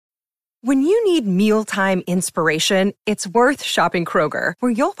When you need mealtime inspiration, it's worth shopping Kroger,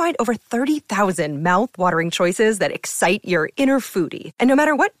 where you'll find over 30,000 mouth-watering choices that excite your inner foodie. And no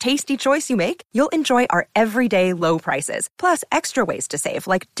matter what tasty choice you make, you'll enjoy our everyday low prices, plus extra ways to save,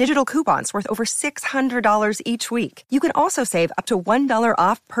 like digital coupons worth over $600 each week. You can also save up to $1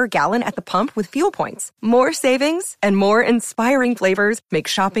 off per gallon at the pump with fuel points. More savings and more inspiring flavors make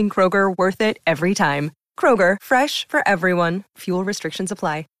shopping Kroger worth it every time. Kroger, fresh for everyone. Fuel restrictions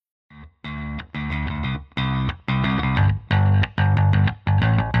apply.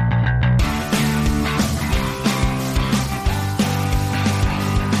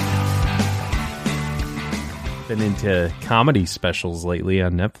 Been into comedy specials lately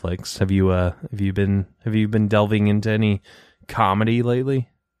on Netflix. Have you been delving into any comedy lately?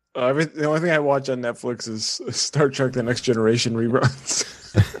 The only thing I watch on Netflix is Star Trek: The Next Generation reruns.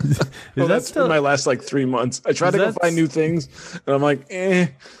 That's been my last 3 months. I try to go find new things, and I'm like,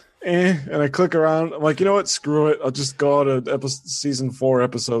 and I click around. I'm like, you know what? Screw it. I'll just go out to season 4,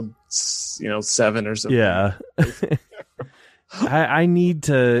 episode 7 or something. Yeah. I need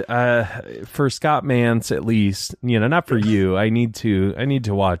to for Scott Mantz at least, not for you. I need to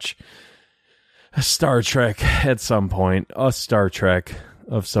watch a Star Trek at some point, a Star Trek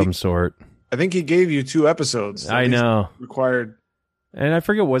of some sort. I think he gave you 2 episodes. I know. Required. And I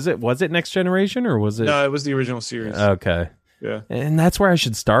forget, was it Next Generation or was it? No, it was the original series. Okay. Yeah. And that's where I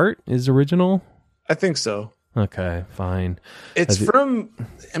should start, is original? I think so. Okay, fine. It's from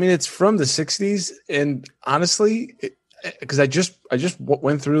the 60s, and honestly, because I just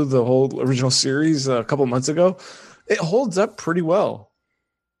went through the whole original series a couple months ago, it holds up pretty well.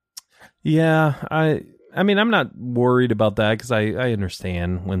 Yeah, I mean, I'm not worried about that because I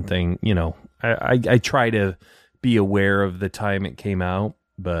understand when I try to be aware of the time it came out,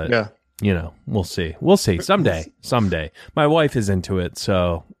 but yeah. We'll see. Someday. My wife is into it,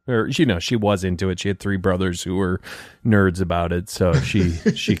 she was into it. She had 3 brothers who were nerds about it, so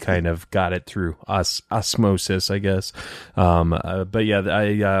she kind of got it through osmosis, I guess. But yeah,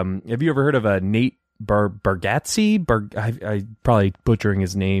 have you ever heard of Nate Bargatze? I probably butchering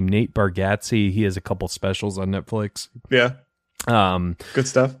his name. Nate Bargatze. He has a couple specials on Netflix. Yeah. Good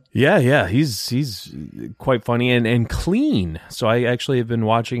stuff. Yeah, he's quite funny and clean. So I actually have been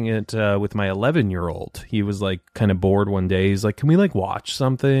watching it with my 11-year-old. He was kind of bored one day. He's like, "Can we watch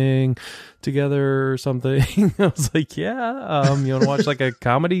something together or something?" I was like, "Yeah, you want to watch a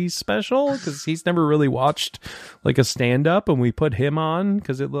comedy special?" Because he's never really watched a stand-up, and we put him on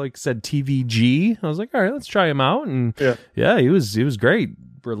because it said TVG. I was like, "All right, let's try him out." And yeah, he was great.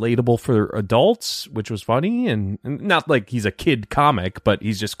 Relatable for adults, which was funny, and not he's a kid comic, but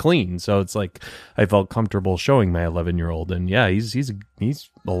he's just clean. So it's I felt comfortable showing my 11-year-old, and yeah, he's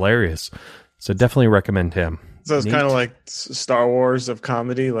hilarious. So definitely recommend him. So it's kind of like Star Wars of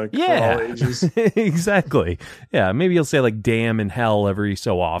comedy, for all ages. Exactly. Yeah, maybe you'll say damn and hell every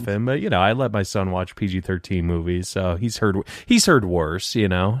so often, but I let my son watch PG-13 movies, so he's heard worse,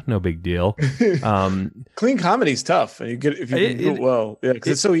 no big deal. Clean comedy's tough, and if you can do it well. Yeah,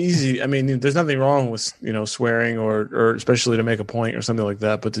 because it's so easy. I mean, there's nothing wrong with swearing or especially to make a point or something like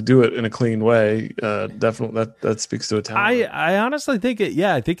that, but to do it in a clean way, definitely that speaks to a talent. I honestly think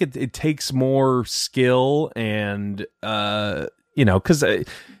it takes more skill and because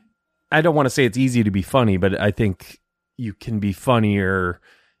I don't want to say it's easy to be funny, but I think you can be funnier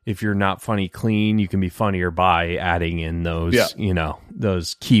if you're not funny clean. You can be funnier by adding in those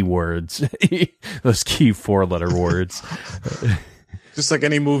those keywords, those key 4-letter words. Just like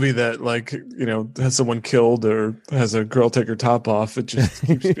any movie that has someone killed or has a girl take her top off, it just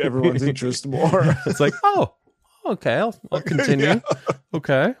keeps everyone's interest more. It's oh, okay, I'll continue. Yeah.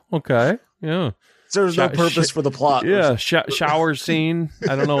 Okay, yeah. There's no purpose for the plot. Yeah, shower scene.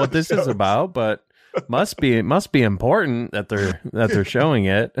 I don't know what this is about, but must be important that they're showing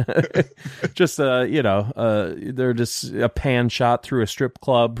it. Just they're just a pan shot through a strip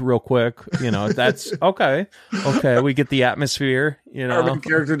club real quick. That's okay. Okay, we get the atmosphere. Our main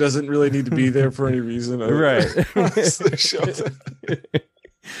character doesn't really need to be there for any reason, right?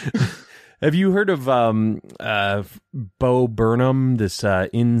 Have you heard of Bo Burnham, this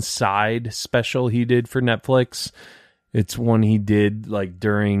Inside special he did for Netflix? It's one he did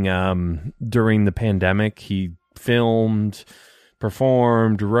during the pandemic. He filmed,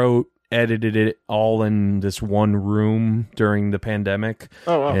 performed, wrote, edited it all in this one room during the pandemic.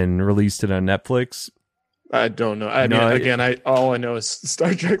 Oh, wow. And released it on Netflix. I don't know. All I know is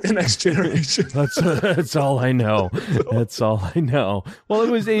Star Trek: The Next Generation. That's all I know. That's all I know. Well, it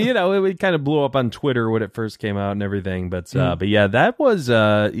was it kind of blew up on Twitter when it first came out and everything. But yeah, that was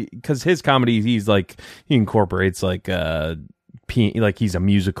because his comedy, he incorporates he's a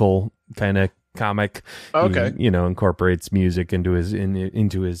musical kind of comic. Okay. He, incorporates music into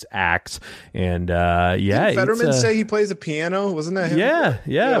his acts. And Didn't Fetterman say he plays a piano? Wasn't that him?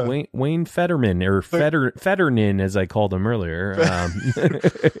 Yeah. Wayne Fetterman, or Fetternin, as I called him earlier.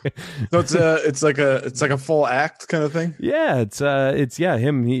 So it's like a full act kind of thing. Yeah, it's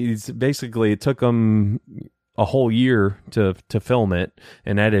him. He's basically, it took him a whole year to film it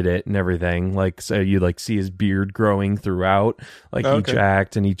and edit it and everything. Like, so you like see his beard growing throughout each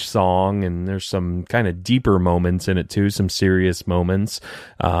act and each song, and there's some kind of deeper moments in it too, some serious moments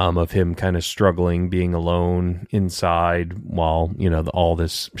of him kind of struggling, being alone inside while all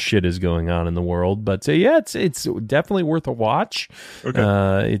this shit is going on in the world. But it's definitely worth a watch.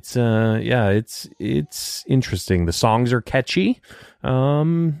 Okay. It's interesting. The songs are catchy.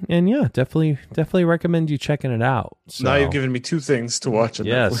 And yeah, definitely recommend you checking it out. So, now you've given me two things to watch on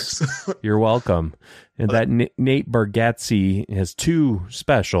Netflix. You're welcome. And that Nate Bargatze has two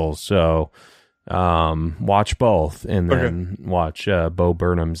specials, so watch both, and then watch Bo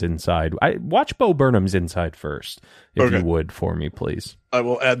Burnham's Inside. Watch Bo Burnham's Inside first, if you would, for me, please. I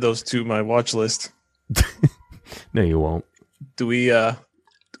will add those to my watch list. No, you won't. Do we?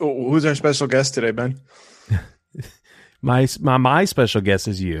 Who's our special guest today, Ben? My special guest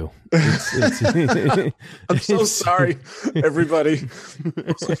is you. I'm so sorry, everybody. I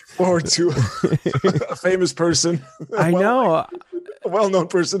was looking forward to a famous person. I know. A well-known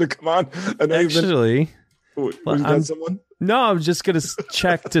person to come on. Actually, we've got someone? No, I was just going to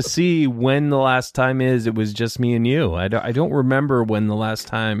check to see when the last time is. It was just me and you. I don't remember when the last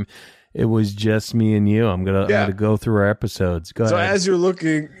time it was just me and you. I'm gonna go through our episodes. Go ahead. So as you're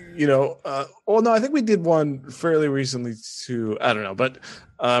looking, I think we did one fairly recently too. I don't know, but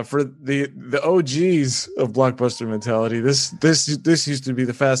for the OGs of Blockbuster Mentality, this used to be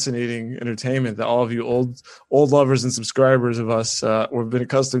the fascinating entertainment that all of you old lovers and subscribers of us have been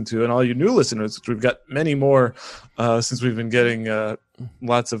accustomed to, and all you new listeners, which we've got many more since we've been getting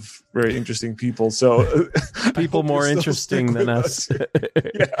lots of very interesting people. So people more interesting than us.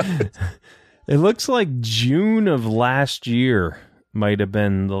 It looks like June of last year might have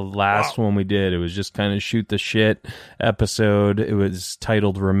been the last one we did. It was just kind of shoot the shit episode. It was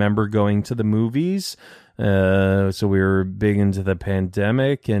titled Remember Going to the Movies. So we were big into the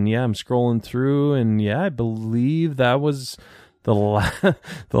pandemic, and I'm scrolling through, and I believe that was the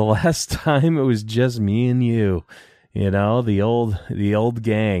last time it was just me and you. The old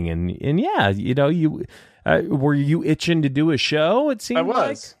gang, and you were you itching to do a show? It seemed I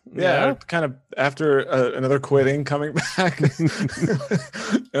was, kind of after another quitting, coming back,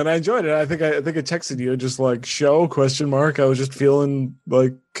 and I enjoyed it. I think I texted you just like show ? I was just feeling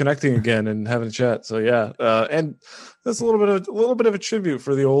like connecting again and having a chat. So and that's a little bit of a tribute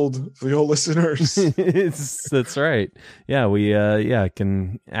for the old listeners. That's right. Yeah, we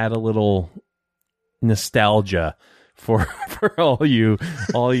can add a little nostalgia for all you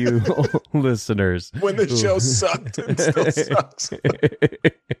listeners when the show sucked and still sucks.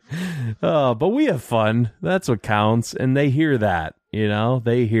 But we have fun. That's what counts, and they hear that.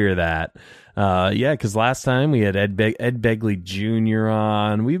 They hear that. Because last time we had Ed Begley Jr.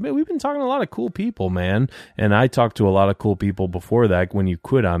 on. We've been talking to a lot of cool people, man. And I talked to a lot of cool people before that when you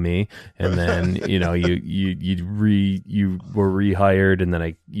quit on me, and then you were rehired, and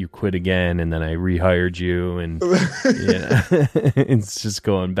then you quit again, and then I rehired you, and it's just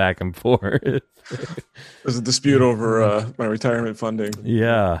going back and forth. There's a dispute over my retirement funding.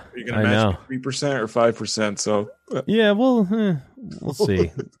 Yeah, are you going to match 3% or 5%? So we'll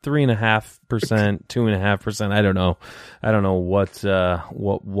see. 3.5%, 2.5%. I don't know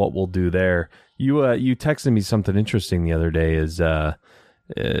what we'll do there. You texted me something interesting the other day, is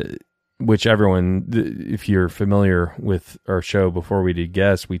which everyone, if you're familiar with our show, before we did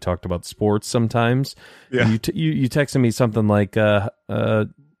guests, we talked about sports sometimes. Yeah. You texted me something like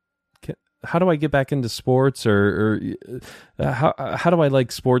how do I get back into sports, or how do I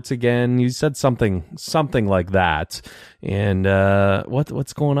like sports again? You said something like that. And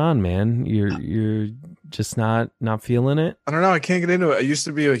what's going on, man? You're just not feeling it? I don't know. I can't get into it. I used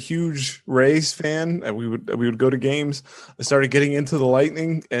to be a huge Rays fan, and we would go to games. I started getting into the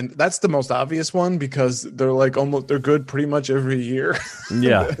Lightning, and that's the most obvious one because they're good pretty much every year.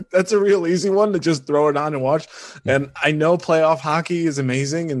 Yeah. That's a real easy one to just throw it on and watch. And I know playoff hockey is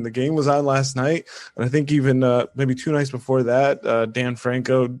amazing, and the game was on last night. And I think even maybe 2 nights before that, Dan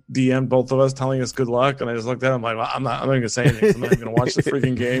Franco DM'd both of us telling us good luck. And I just looked at him like, well, I'm not going to say anything. I'm not even going to watch the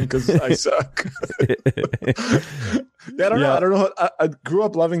freaking game because I suck. I don't know. I grew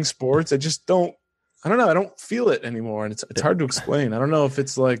up loving sports. I just don't. I don't know. I don't feel it anymore, and it's hard to explain. I don't know if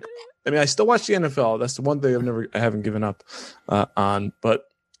it's like. I mean, I still watch the NFL. That's the one thing I haven't given up on. But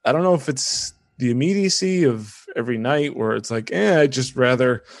I don't know if it's the immediacy of every night where it's like, I'd just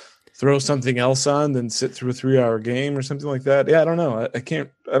rather throw something else on than sit through a 3-hour game or something like that. Yeah, I don't know. I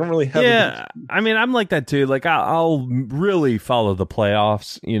don't really have. Yeah, I mean, I'm like that too. Like, I'll really follow the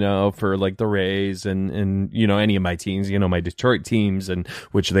playoffs, for like the Rays and any of my teams, my Detroit teams, and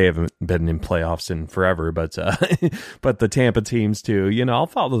which they haven't been in playoffs in forever, but but the Tampa teams too. I'll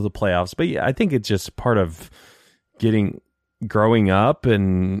follow the playoffs. But yeah, I think it's just part of growing up,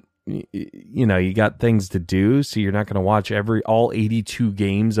 and you got things to do, so you're not going to watch all 82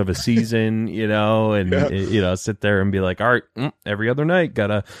 games of a season, and sit there and be like, all right, every other night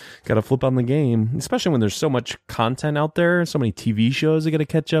gotta flip on the game, especially when there's so much content out there, so many TV shows I got to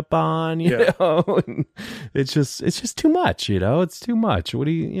catch up on. You know, it's just too much. It's too much. What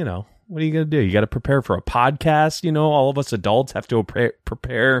are you going to do? You got to prepare for a podcast. All of us adults have to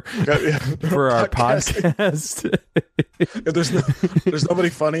prepare for our podcast. There's nobody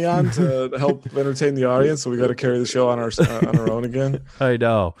funny on to help entertain the audience, so we got to carry the show on our own again. I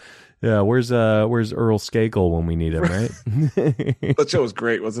know. Yeah, where's Earl Skakel when we need him, right? That show was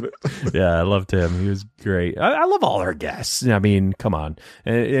great, wasn't it? Yeah, I loved him. He was great. I love all our guests. I mean, come on.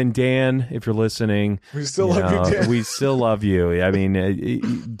 And Dan, if you're listening, we still love you, Dan. We still love you. I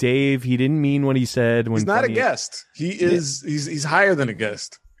mean, Dave, he didn't mean what he said. He's not a guest. He is. He's higher than a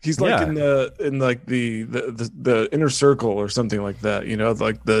guest. He's like in the inner circle or something like that.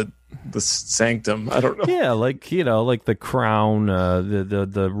 Like the sanctum. I don't know. Yeah, like like the crown,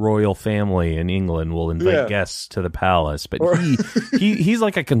 the royal family in England will invite guests to the palace, but he's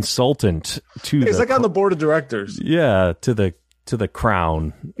like a consultant to. He's like on the board of directors. Yeah, to the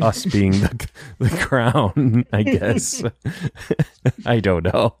crown, us being the crown, I guess. I don't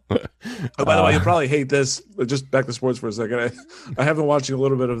know. Oh, by the way, you probably hate this. But just back to sports for a second. I have been watching a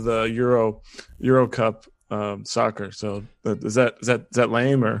little bit of the Euro Cup soccer. So is that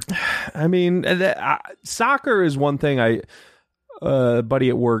lame or? I mean, soccer is one thing. Buddy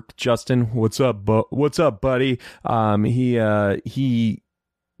at work, Justin. What's up, buddy?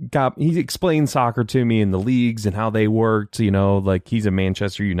 He explained soccer to me and the leagues and how they worked, like he's a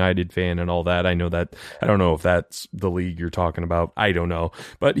Manchester United fan and all that. I know that. I don't know if that's the league you're talking about. I don't know.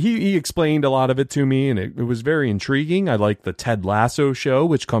 But he explained a lot of it to me, and it was very intriguing. I like the Ted Lasso show,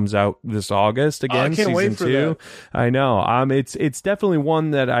 which comes out this August again. I can't wait for 2. That. I know. It's definitely one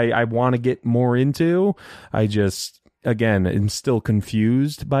that I want to get more into. Again, I'm still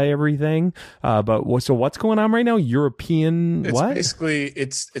confused by everything. But what's going on right now? European it's what? Basically,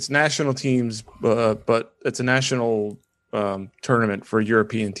 it's national teams, but it's a national tournament for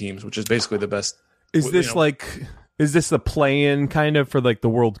European teams, which is basically the best. Is this is this the play-in kind of for like the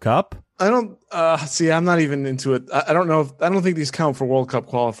World Cup? I don't see. I'm not even into it. I don't know. I don't think these count for World Cup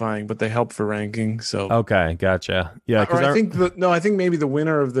qualifying, but they help for ranking. So okay, gotcha. Yeah, I think maybe the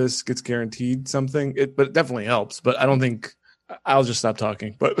winner of this gets guaranteed something. But it definitely helps. But I don't think. I'll just stop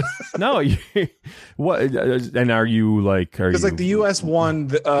talking. But no, what? And are you like? Because like the U.S.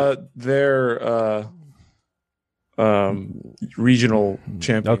 won their regional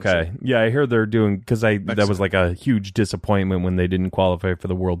championship. Okay, yeah, I hear they're doing because that was like a huge disappointment when they didn't qualify for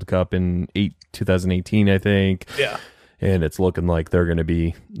the World Cup in 2018, I think. Yeah, and it's looking like they're gonna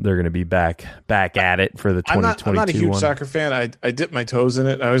be back at it for the 2022. I'm not a huge soccer fan. I dip my toes in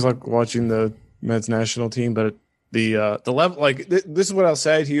it. I always like watching the men's national team, but the level, like this is what I'll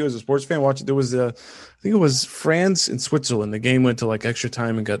say to you as a sports fan. Watching, there was I think it was France and Switzerland. The game went to like extra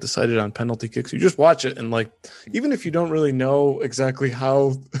time and got decided on penalty kicks. You just watch it, and like even if you don't really know exactly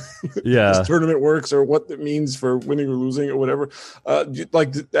how this tournament works or what it means for winning or losing or whatever,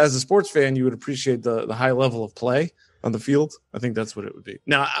 like as a sports fan, you would appreciate the high level of play on the field. I think that's what it would be.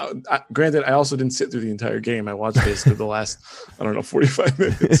 Now, granted, I also didn't sit through the entire game. I watched basically the last, 45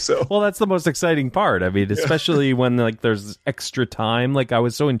 minutes. So, well, that's the most exciting part. I mean, especially when like there's extra time. Like I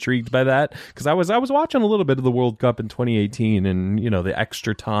was so intrigued by that because I was watching a little bit of the World Cup in 2018, and the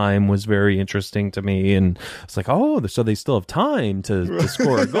extra time was very interesting to me. And it's like, oh, so they still have time to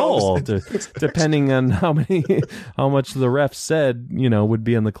score a goal, depending on how much the ref said would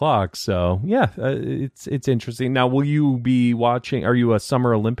be on the clock. So yeah, it's interesting. Now, will you be watching? Are you a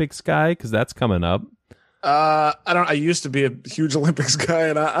Summer Olympics guy? Because that's coming up. I used to be a huge Olympics guy,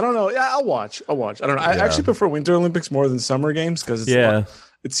 and I don't know. Yeah, I'll watch. I don't know. I actually prefer Winter Olympics more than summer games because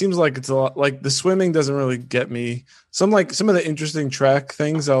it seems like it's a lot. Like the swimming doesn't really get me. Some of the interesting track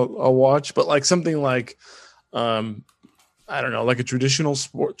things I'll watch, but like something like I don't know, like a traditional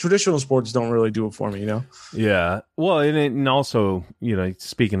sport. Traditional sports don't really do it for me, Yeah. Well, and also,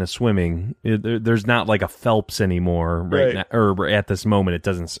 speaking of swimming, there's not like a Phelps anymore right now, or at this moment. It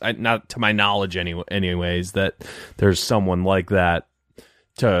doesn't, not to my knowledge, anyways, that there's someone like that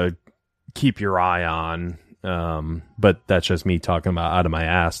to keep your eye on. But that's just me talking about out of my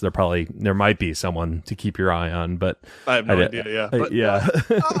ass. There might be someone to keep your eye on, but I have no idea. Yeah, but, yeah.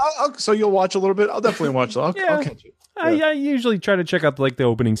 So you'll watch a little bit. I'll definitely watch. I'll catch it. Yeah. I usually try to check out like the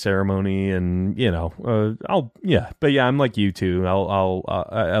opening ceremony, and but I'm like you too.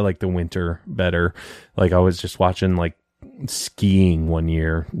 I like the winter better. Like I was just watching like skiing one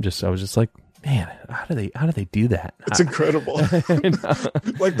year. I was just like, man, how do they do that? It's incredible. like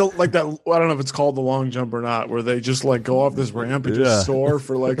that. I don't know if it's called the long jump or not, where they just like go off this ramp and just soar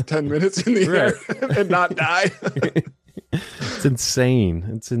for like 10 minutes in the air and not die. It's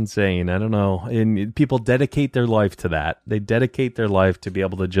insane. I don't know. And people dedicate their life to that. They dedicate their life to be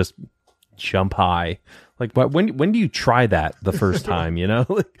able to just jump high. Like, when do you try that the first time? You know,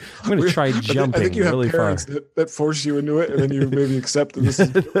 like, I'm going to try jumping. I think you have really parents far that force you into it, and then you maybe accept that this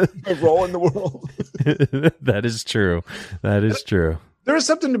is my role in the world. That is true. There is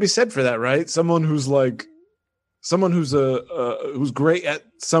something to be said for that, right? Someone who's who's great at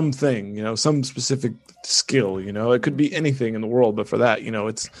something, you know, some specific skill, you know, it could be anything in the world, but for that, you know,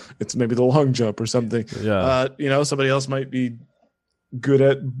 it's maybe the long jump or something. Yeah. You know, somebody else might be good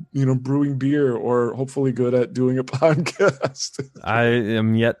at, you know, brewing beer, or hopefully good at doing a podcast. I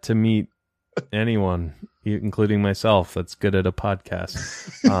am yet to meet anyone, including myself, that's good at a podcast.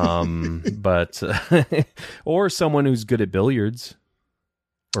 But or someone who's good at billiards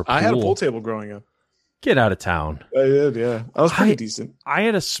or pool. I had a pool table growing up. Get out of town. I did, yeah. I was pretty decent. I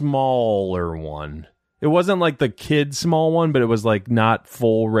had a smaller one. It wasn't like the kid small one, but it was like not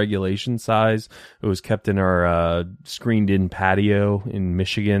full regulation size. It was kept in our screened-in patio in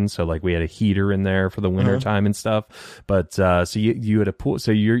Michigan, so like we had a heater in there for the winter time and stuff. But so you had a pool,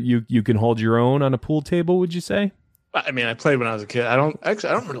 so you can hold your own on a pool table, would you say? I mean, I played when I was a kid. I don't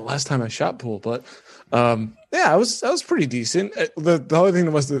remember the last time I shot pool, but yeah, I was pretty decent. The only thing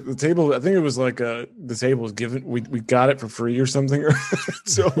that was the table, I think it was like the table was given. We got it for free or something.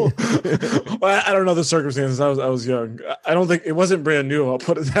 So well, I don't know the circumstances. I was young. I don't think it wasn't brand new. I'll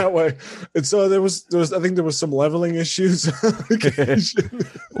put it that way. And so there was I think there was some leveling issues.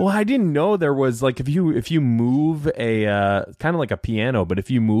 Well, I didn't know there was like if you move a kind of like a piano, but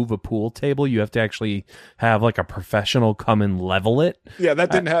if you move a pool table, you have to actually have like a professional come and level it. Yeah, that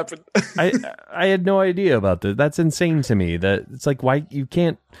didn't happen. I had no idea about that. That's insane to me. That it's like, why you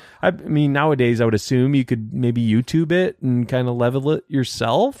can't. I mean, nowadays I would assume you could maybe YouTube it and kind of level it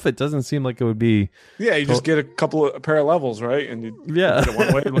yourself. It doesn't seem like it would be. Yeah, you just get a pair of levels, right? And you look at it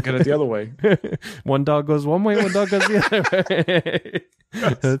one way and look at it the other way. One dog goes one way, one dog goes the other way.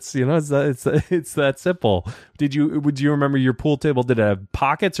 It's it's that simple. Would you remember your pool table? Did it have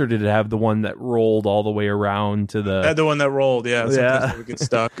pockets, or did it have the one that rolled all the way around to the? I had the one that rolled. Yeah, sometimes it would get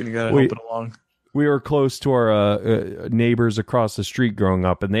stuck and you got to help it along. We were close to our neighbors across the street growing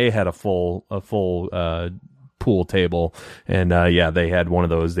up, and they had a full pool table, and they had one of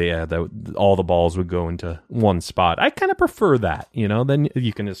those. They had all the balls would go into one spot. I kind of prefer that, you know. Then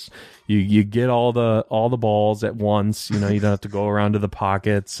you can just you get all the balls at once. You know, you don't have to go around to the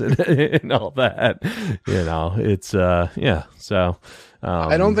pockets and all that. You know, it's So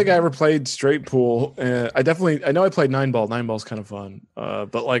I don't think I ever played straight pool. I know I played 9-ball. 9-ball's kind of fun,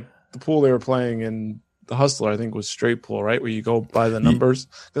 but like. The pool they were playing in the Hustler, I think, was straight pool, right? Where you go by the numbers.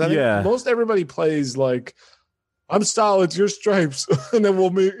 Because I think most everybody plays like, I'm solids, you're stripes, and then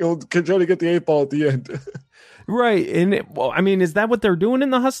we'll try to get the 8-ball at the end. Right, and is that what they're doing in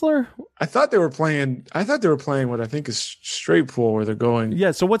the Hustler? I thought they were playing what I think is straight pool, where they're going.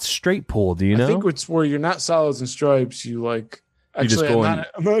 Yeah. So what's straight pool? Do you know? I think it's where you're not solids and stripes. You like. Actually, I'm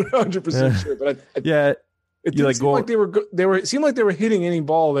not 100% sure, but It didn't seem like it seemed like they were hitting any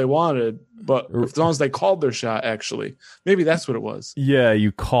ball they wanted, but as long as they called their shot, actually, maybe that's what it was. Yeah,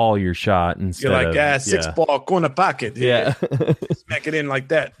 you call your shot instead. You're like, 6-ball, go in the pocket. Yeah, smack it in like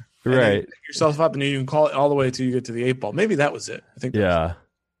that. Right, pick yourself up, and then you can call it all the way till you get to the 8-ball. Maybe that was it. I think. Yeah,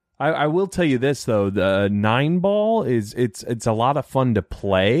 I will tell you this though: the 9-ball it's a lot of fun to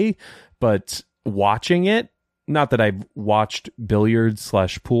play, but watching it. Not that I've watched billiards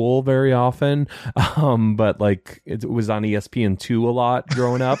 / pool very often, but like it was on ESPN2 a lot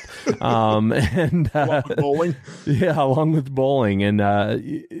growing up. And along with bowling. Yeah, along with bowling.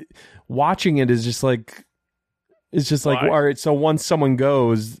 And watching it is just like, it's just like, all right, so once someone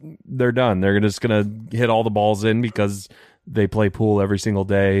goes, they're done. They're just going to hit all the balls in because they play pool every single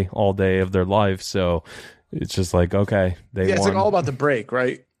day, all day of their life. So it's just like, okay, they won. It's like all about the break,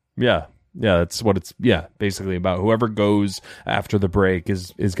 right? Yeah. Yeah, that's what it's basically about. Whoever goes after the break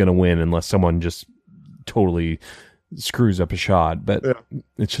is going to win, unless someone just totally screws up a shot. But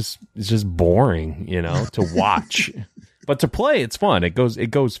it's just boring, you know, to watch. But to play, it's fun. It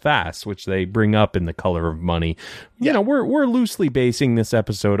goes fast, which they bring up in The Color of Money. You know, we're loosely basing this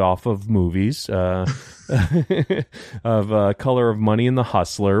episode off of movies of Color of Money and The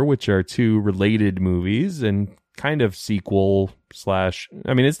Hustler, which are two related movies and kind of sequel / I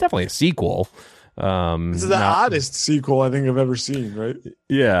mean, it's definitely a sequel. This is the oddest sequel I think I've ever seen, right?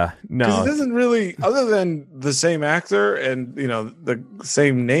 Yeah, no, because it doesn't really, other than the same actor and the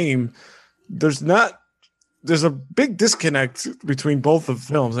same name. There's a big disconnect between both of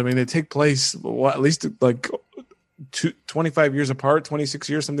films. I mean, they take place at least like 25 years apart, 26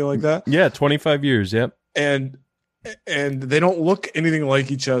 years, something like that. Yeah, 25 years. Yep. And they don't look anything like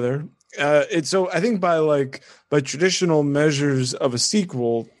each other. So I think by traditional measures of a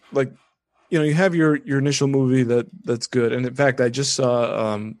sequel, like, you have your initial movie that's good. And in fact, I just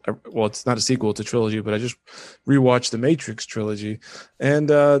saw, well, it's not a sequel, it's a trilogy, but I just rewatched the Matrix trilogy. And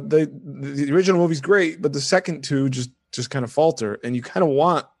the original movie's great, but the second two just kind of falter. And you kind of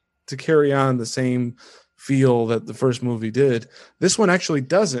want to carry on the same feel that the first movie did. This one actually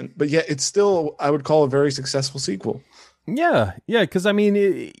doesn't, but yet it's still, I would call, a very successful sequel. Yeah, because I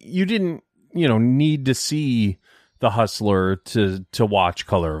mean, you didn't, need to see The Hustler to watch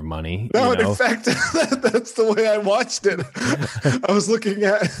Color of Money. No, in fact, that's the way I watched it. I was looking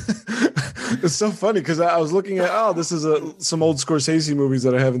at, it's so funny because I was looking at, this is some old Scorsese movies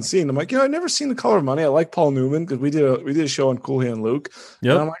that I haven't seen. I'm like, I've never seen The Color of Money. I like Paul Newman because we did a show on Cool Hand Luke.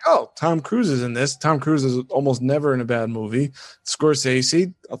 Yep. And I'm like, Tom Cruise is in this. Tom Cruise is almost never in a bad movie.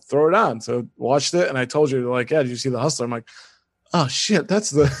 Scorsese, I'll throw it on. So watched it, and I told you, like, did you see The Hustler? I'm like, oh shit, that's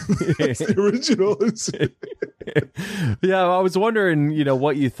the original. Yeah, I was wondering,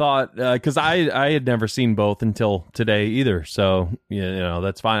 what you thought, because I had never seen both until today either. So,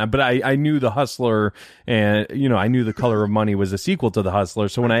 that's fine. But I knew The Hustler, and, I knew The Color of Money was a sequel to The Hustler.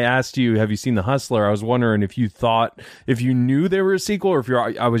 So when I asked you, have you seen The Hustler? I was wondering if you knew there were a sequel, or if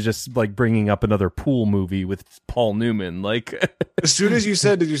I was just like bringing up another pool movie with Paul Newman. Like, as soon as you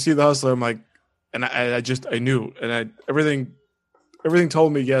said, did you see The Hustler? I'm like, and I knew, and everything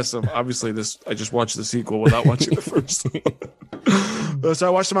told me yes. Obviously, I just watched the sequel without watching the first one. So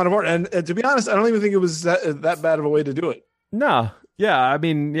I watched them out of order. And to be honest, I don't even think it was that bad of a way to do it. No. Yeah. I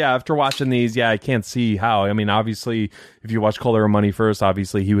mean, after watching these, I can't see how. I mean, obviously, if you watch Color of Money first,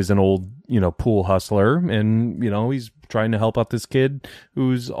 obviously he was an old, pool hustler. And, he's trying to help out this kid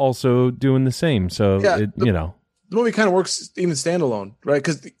who's also doing the same. So, the movie kind of works even standalone, right?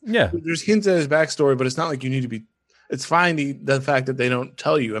 Because there's hints at his backstory, but it's not like you need to be. It's fine the fact that they don't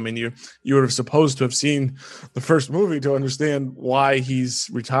tell you. I mean, you would have supposed to have seen the first movie to understand why he's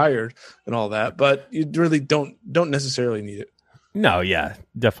retired and all that, but you really don't necessarily need it. No,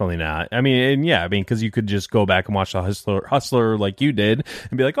 definitely not. I mean, because you could just go back and watch The Hustler like you did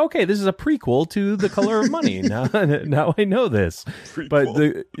and be like, okay, this is a prequel to The Color of Money. Now I know this. Prequel. But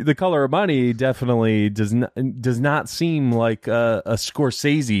the Color of Money definitely does not seem like a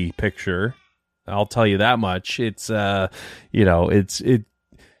Scorsese picture. I'll tell you that much. It's it's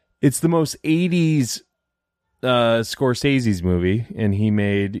the most 80s Scorsese's movie, and he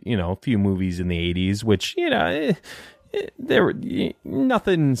made a few movies in the 80s, which there were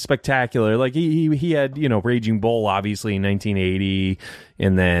nothing spectacular. Like he had Raging Bull obviously in 1980,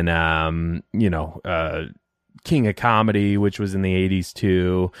 and then King of Comedy, which was in the 80s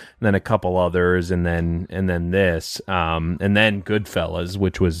too, and then a couple others, and then this, and then Goodfellas,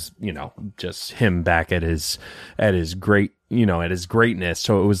 which was, just him back at his great, at his greatness.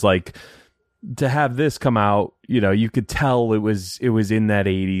 So it was like, to have this come out, you could tell it was in that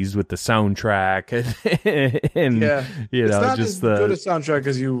 80s with the soundtrack and it's not just as good a soundtrack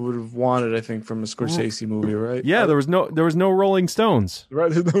as you would have wanted, I think, from a Scorsese movie, right? Yeah, there was no Rolling Stones.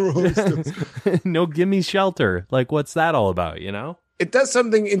 Right, no Rolling Stones. No Gimme Shelter. Like, what's that all about, It does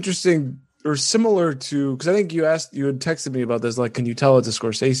something interesting or similar to, because I think you had texted me about this, like, can you tell it's a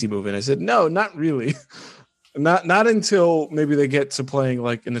Scorsese movie? And I said, no, not really. Not until maybe they get to playing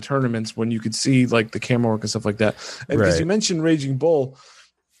like in the tournaments when you could see like the camera work and stuff like that. And because you mentioned Raging Bull,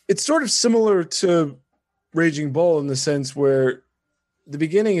 it's sort of similar to Raging Bull in the sense where the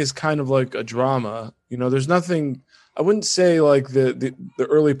beginning is kind of like a drama. There's nothing. I wouldn't say like the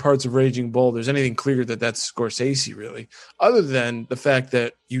early parts of Raging Bull, there's anything clear that that's Scorsese really, other than the fact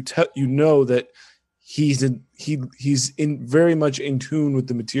that that he's in very much in tune with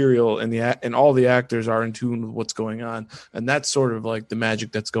the material, and all the actors are in tune with what's going on, and that's sort of like the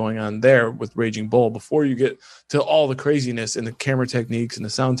magic that's going on there with Raging Bull before you get to all the craziness and the camera techniques and the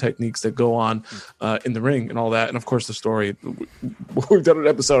sound techniques that go on in the ring and all that, and of course the story. We've done an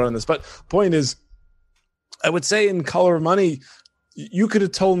episode on this, but point is, I would say in Color of Money, you could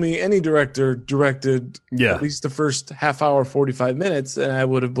have told me any director directed at least the first half hour, 45 minutes, and I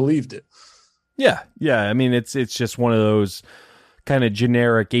would have believed it. Yeah. I mean, it's just one of those kind of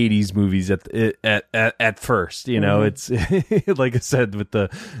generic 80s movies at first, you know. It's like I said, with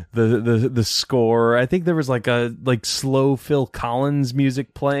the score, I think there was like slow Phil Collins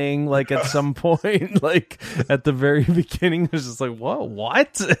music playing like at some point, like at the very beginning. It was just like, whoa,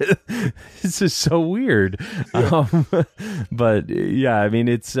 what? This is so weird. But yeah, I mean,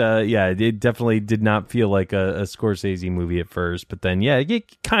 it's it definitely did not feel like a Scorsese movie at first, but then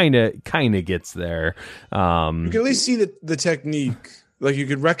it kind of gets there. You can at least see the technique. Like you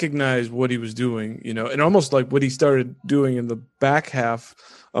could recognize what he was doing, you know, and almost like what he started doing in the back half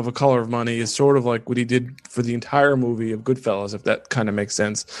of A Color of Money is sort of like what he did for the entire movie of Goodfellas, if that kind of makes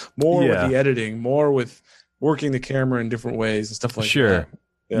sense. More with the editing, more with working the camera in different ways and stuff like that.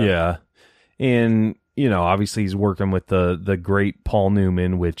 Yeah. And, you know, obviously he's working with the great Paul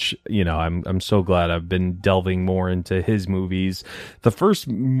Newman, which, you know, I'm so glad I've been delving more into his movies. The first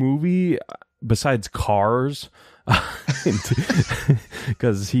movie besides Cars,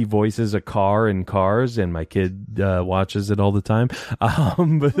 because he voices a car in Cars, and my kid watches it all the time.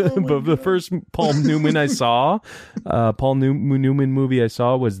 But the first Paul Newman I saw, Newman movie I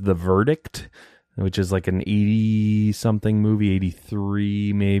saw was The Verdict, which is like an 80-something movie,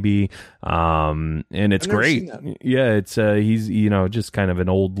 83 maybe, and it's great. Yeah, it's he's, you know, just kind of an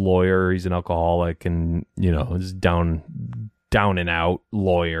old lawyer. He's an alcoholic, and, you know, is down and out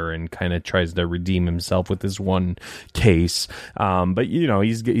lawyer, and kind of tries to redeem himself with this one case. But, you know,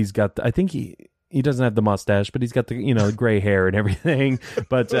 he's got, I think he doesn't have the mustache, but he's got the, you know, gray hair and everything.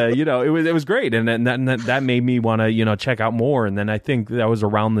 But, you know, it was great. And that made me want to, you know, check out more. And then I think that was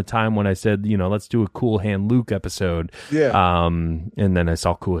around the time when I said, you know, let's do a Cool Hand Luke episode. Yeah. And then I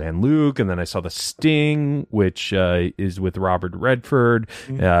saw Cool Hand Luke, and then I saw The Sting, which is with Robert Redford.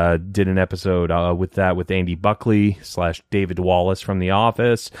 Did an episode with Andy Buckley / David Wallace from The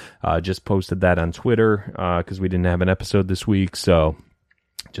Office. Just posted that on Twitter because we didn't have an episode this week. So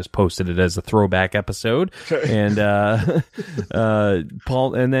just posted it as a throwback episode. And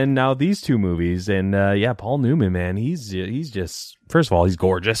Paul, and then now these two movies, and Paul Newman, man, he's just, first of all, he's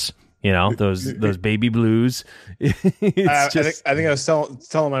gorgeous. You know, those baby blues. I think I was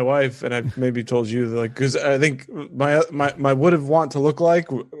telling my wife, and I maybe told you, like, because I think my would have want to look like,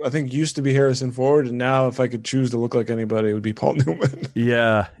 I think used to be Harrison Ford, and now if I could choose to look like anybody, it would be Paul Newman.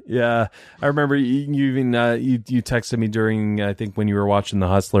 Yeah. I remember you even you texted me during, I think, when you were watching The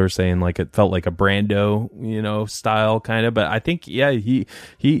Hustler, saying like it felt like a Brando, you know, style kind of. But I think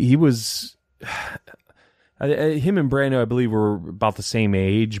he was. Him and Brando, I believe, were about the same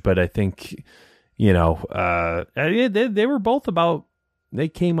age, but I think, you know, they were both they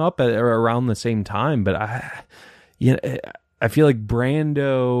came up around the same time. But I feel like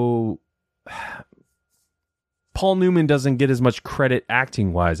Brando, Paul Newman doesn't get as much credit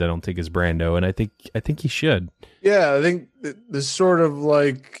acting wise, I don't think, as Brando, and I think he should. Yeah, I think the sort of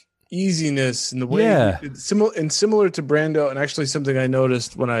like easiness in the way, similar to Brando, and actually something I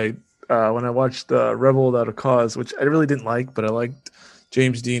noticed when I watched Rebel Without a Cause, which I really didn't like, but I liked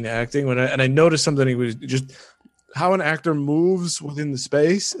James Dean acting. I noticed something, he was just how an actor moves within the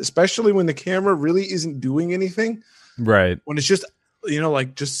space, especially when the camera really isn't doing anything. Right. When it's just, you know,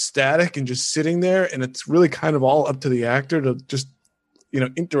 like just static and just sitting there, and it's really kind of all up to the actor to just, you know,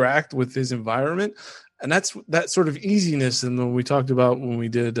 interact with his environment. And that's that sort of easiness. And when we talked about when we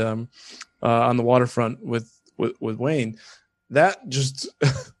did on the waterfront with Wayne, that just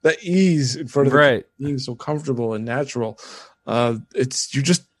that ease in front of the being so comfortable and natural, you're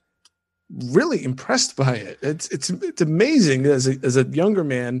just really impressed by it. It's amazing as a younger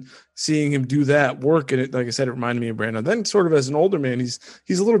man seeing him do that work, and it, like I said, it reminded me of Brandon. Then sort of as an older man, he's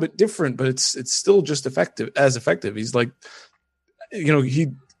a little bit different, but it's still just effective. He's like, you know, he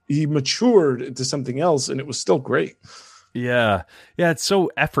matured into something else, and it was still great. Yeah, it's so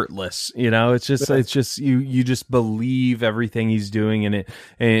effortless, you know. It's just you just believe everything he's doing, and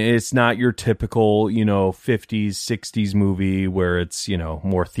it's not your typical, you know, 50s 60s movie where it's, you know,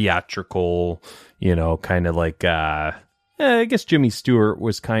 more theatrical, you know, kind of like I guess Jimmy Stewart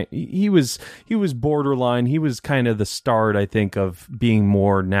was he was borderline. He was kind of the start, I think, of being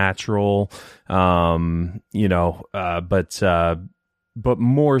more natural, you know, but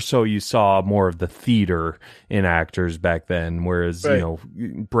more so you saw more of the theater in actors back then, whereas, you know,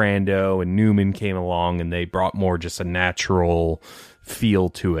 Brando and Newman came along and they brought more just a natural feel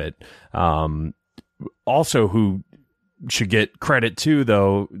to it. Also, who should get credit too,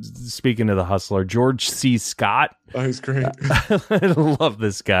 though, speaking of The Hustler, George C. Scott, Oh, he's great. I love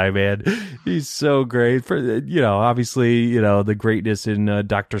this guy, man. He's so great. For obviously, the greatness in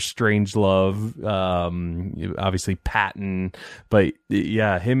Doctor Strangelove, obviously Patton, but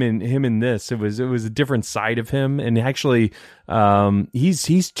yeah, him in this, it was a different side of him, and actually,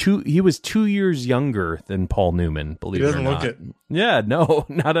 he was 2 years younger than Paul Newman. Believe it or not. He doesn't look it. Yeah, no,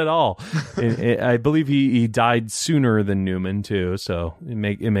 not at all. I believe he died sooner than Newman too, so it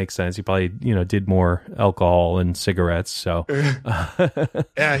makes sense. He probably did more alcohol and cigarettes. So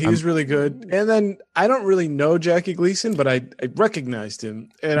yeah, he was really good. And then I don't really know Jackie Gleason, but I recognized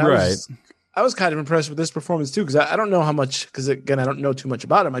him, and I was kind of impressed with this performance too, because I don't know how much, because again, I don't know too much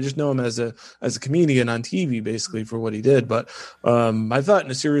about him. I just know him as a comedian on TV, basically, for what he did. But I thought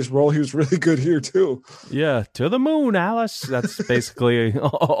in a serious role, he was really good here too. Yeah, to the moon, Alice. That's basically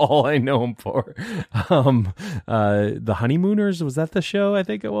all I know him for. The Honeymooners, was that the show? I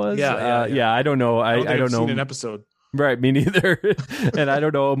think it was. Yeah. I don't know. I don't know. Seen an episode. Right, me neither. And I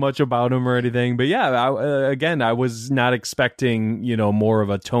don't know much about him or anything. But yeah, I was not expecting, more of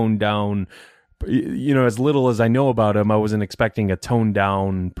a toned down, as little as I know about him, I wasn't expecting a toned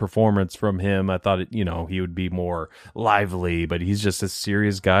down performance from him. I thought, he would be more lively, but he's just a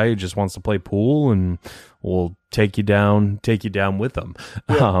serious guy who just wants to play pool and will take you down with him.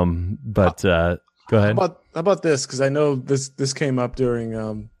 Yeah. Go ahead. How about this? Because I know this came up during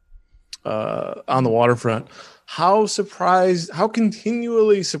On the Waterfront. How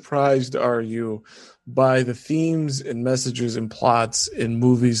continually surprised are you by the themes and messages and plots in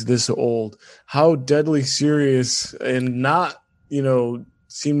movies this old? How deadly serious and not,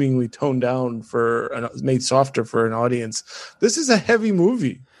 seemingly toned down made softer for an audience. This is a heavy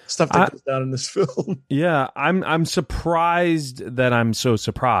movie. Stuff that goes down in this film. Yeah, I'm surprised that I'm so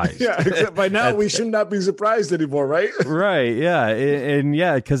surprised. Yeah, except by now we should not be surprised anymore, right? Right, yeah. And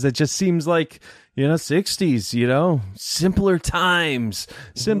yeah, because it just seems like, 60s, simpler times,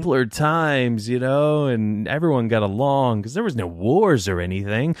 and everyone got along because there was no wars or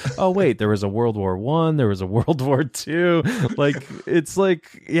anything. Oh, wait, there was a World War I, there was a World War II. Like, it's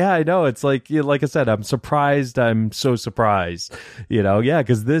like, yeah, I know. It's like, like I said, I'm surprised. I'm so surprised, yeah,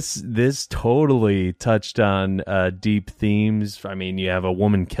 because this totally touched on deep themes. I mean, you have a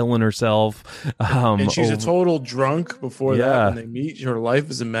woman killing herself. And she's a total drunk before that. When they meet, her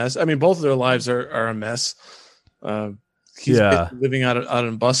life is a mess. I mean, both of their lives are a mess. He's living out on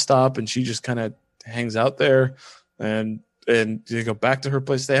a bus stop, and she just kind of hangs out there, and they go back to her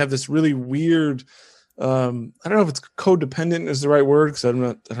place. They have this really weird, I don't know if it's codependent is the right word, because I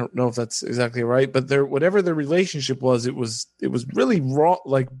don't know if that's exactly right, but whatever their relationship was, it was really wrong,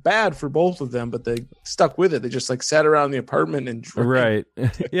 like bad for both of them, but they stuck with it. They just like sat around the apartment and drank. Right.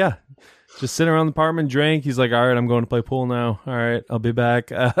 Yeah. Just sitting around the apartment, drank. He's like, all right, I'm going to play pool now. All right, I'll be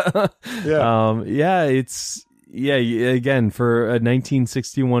back. Again, for a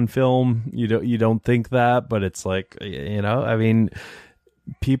 1961 film, you don't think that, but it's like, I mean,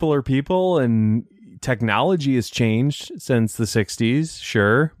 people are people, and technology has changed since the 60s,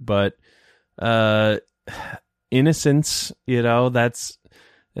 sure, but innocence, that's,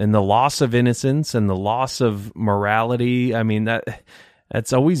 and the loss of innocence and the loss of morality, I mean,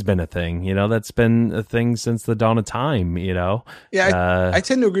 that's always been a thing, that's been a thing since the dawn of time, Yeah, I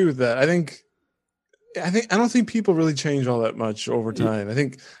tend to agree with that. I don't think people really change all that much over time. I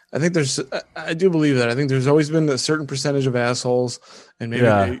think I do believe that. I think there's always been a certain percentage of assholes, and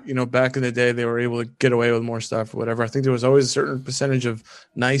maybe back in the day they were able to get away with more stuff or whatever. I think there was always a certain percentage of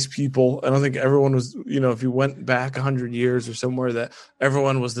nice people. I don't think everyone was, if you went back 100 years or somewhere, that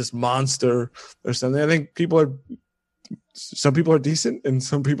everyone was this monster or something. I think some people are decent and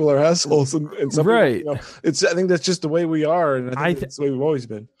some people are assholes, and some people, I think that's just the way we are, and I think that's the way we've always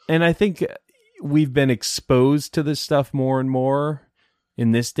been. And I think we've been exposed to this stuff more and more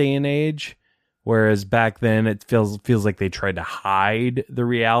in this day and age, whereas back then it feels like they tried to hide the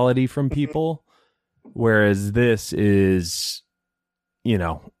reality from people, whereas this is,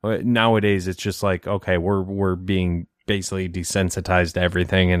 nowadays it's just like, okay, we're being basically desensitized to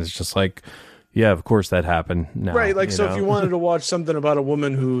everything, and it's just like, yeah, of course that happened. Now, right, like, so if you wanted to watch something about a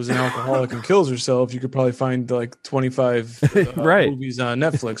woman who's an alcoholic and kills herself, you could probably find like 25 movies on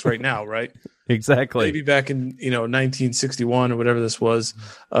Netflix right now, right? Exactly. Maybe back in 1961 or whatever this was,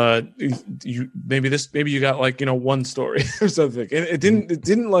 maybe you got like one story or something, and it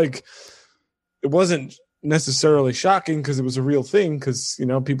didn't like, it wasn't necessarily shocking because it was a real thing, because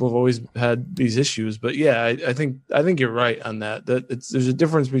people have always had these issues. But yeah, I think you're right on that there's a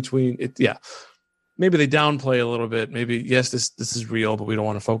difference between it. Yeah, maybe they downplay a little bit. Maybe, yes, this is real, but we don't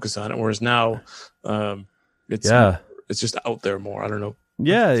want to focus on it, whereas now it's just out there more. I don't know.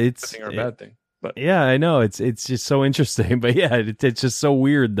 Yeah, it's a good thing or a bad thing. But yeah, I know it's just so interesting. But yeah, it's just so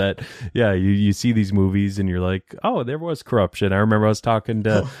weird that you see these movies and you're like, oh, there was corruption. I remember I was talking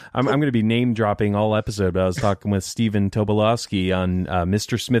to I'm going to be name dropping all episode, but I was talking with Stephen Tobolowsky on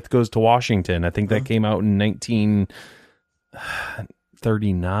Mr. Smith Goes to Washington. I think that came out in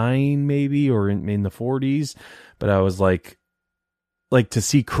 1939 maybe, or in the 40s. But I was like to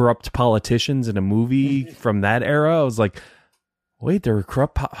see corrupt politicians in a movie from that era, I was like, wait, there were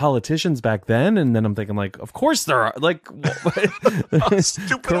corrupt politicians back then? And then I'm thinking, like, of course there are. Like,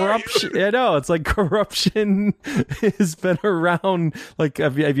 corruption. I know, it's like corruption has been around. Like,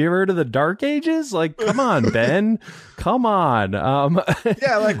 have you ever heard of the Dark Ages? Like, come on, Ben. Come on.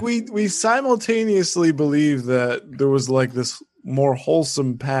 Yeah, like we simultaneously believe that there was like this more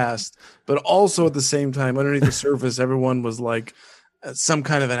wholesome past, but also at the same time, underneath the surface, everyone was like some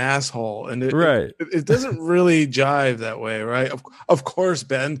kind of an asshole, and it doesn't really jive that way, right? Of course,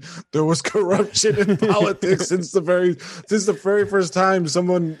 Ben, there was corruption in politics since the very first time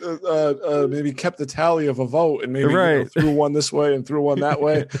someone maybe kept the tally of a vote, and maybe threw one this way and threw one that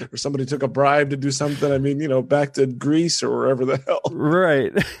way, or somebody took a bribe to do something. I mean, back to Greece or wherever the hell.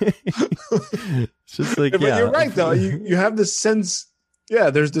 Right. It's just like, but you're right though. You have this sense.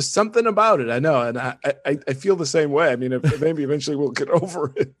 Yeah, there's just something about it. I know, and I feel the same way. I mean, maybe eventually we'll get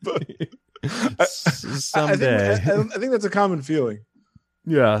over it, but someday. I think that's a common feeling.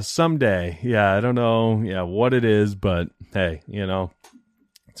 Yeah, someday. Yeah, I don't know. Yeah, what it is, but hey,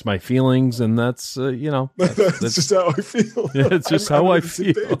 it's my feelings, and that's that's just how I feel. Yeah, it's just how I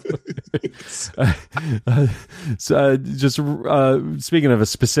feel. So, just speaking of a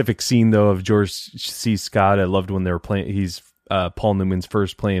specific scene though of George C. Scott, I loved when they were playing. He's Paul Newman's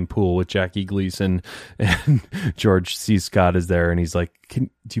first playing pool with Jackie Gleason, and George C. Scott is there, and he's like, do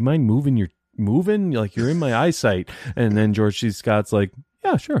you mind moving? Like, you're in my eyesight. And then George C. Scott's like,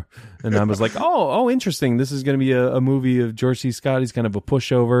 yeah, sure. And I was like, oh, interesting. This is going to be a movie of George C. Scott. He's kind of a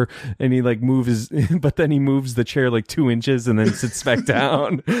pushover, and he like but then he moves the chair like 2 inches and then sits back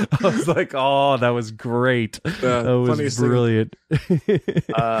down. I was like, oh, that was great. That was brilliant.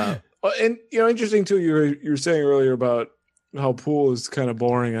 And interesting too. You were saying earlier about how pool is kind of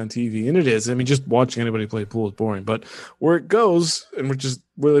boring on TV, and it is. I mean, just watching anybody play pool is boring, but where it goes, and which is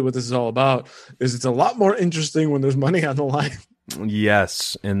really what this is all about, is it's a lot more interesting when there's money on the line.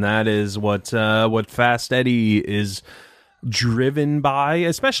 Yes, and that is what Fast Eddie is driven by,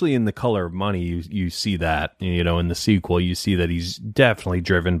 especially in The Color of Money. You see that, in the sequel, you see that he's definitely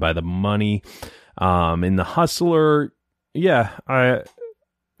driven by the money. In The Hustler, yeah,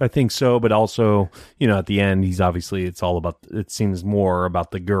 I think so, but also, at the end, it's all about, it seems more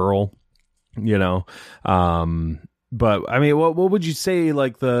about the girl, but I mean, what would you say,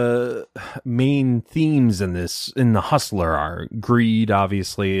 like, the main themes in The Hustler are? Greed,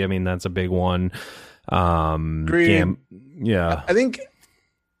 obviously. I mean, that's a big one. Greed. Yeah. I think,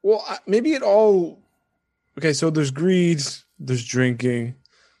 maybe it all, okay, so there's greed, there's drinking,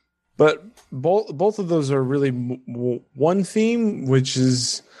 but both of those are really one theme, which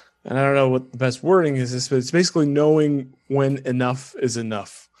is, and I don't know what the best wording is, but it's basically knowing when enough is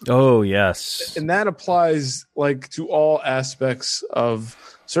enough. Oh, yes. And that applies like to all aspects of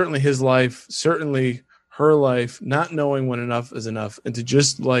certainly his life, certainly her life, not knowing when enough is enough, and to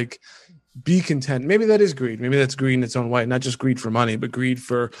just like be content. Maybe that is greed. Maybe that's greed in its own way, not just greed for money, but greed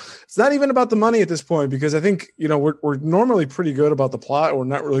for, it's not even about the money at this point, because I think, we're normally pretty good about the plot. We're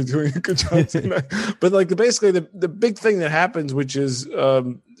not really doing a good job tonight. But like basically the big thing that happens, which is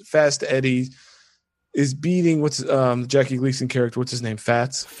Fast Eddie is beating Jackie Gleason character. What's his name?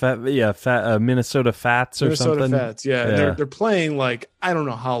 Fats. Minnesota Fats or Minnesota something. Minnesota Fats. Yeah. They're playing like, I don't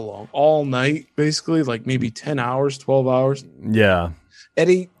know how long, all night, basically, like maybe 10 hours, 12 hours. Yeah.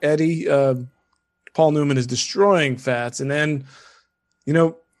 Eddie, Paul Newman is destroying Fats, and then,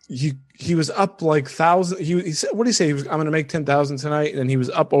 he was up like 1,000. He said, what did he say? I'm going to make 10,000 tonight, and then he was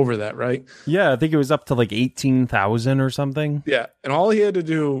up over that, right? Yeah, I think it was up to like 18,000 or something. Yeah, and all he had to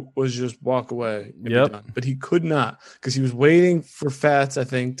do was just walk away. Yep. But he could not, because he was waiting for Fats, I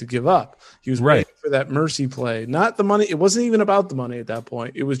think, to give up. He was waiting for that mercy play, not the money. It wasn't even about the money at that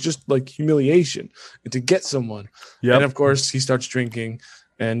point. It was just like humiliation and to get someone. Yep. And of course, he starts drinking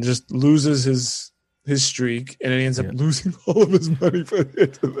and just loses his streak, and then he ends up losing all of his money for the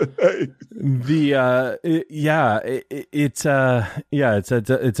end of the day. It's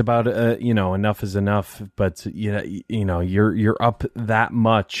about enough is enough, but you're up that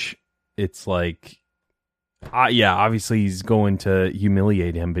much. It's like, obviously he's going to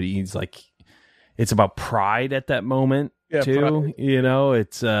humiliate him, but he's like, it's about pride at that moment too. Pride.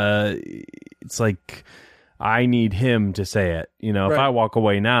 It's like, I need him to say it. You know, if I walk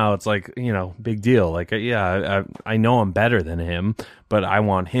away now, it's like, you know, big deal. Like, yeah, I know I'm better than him, but I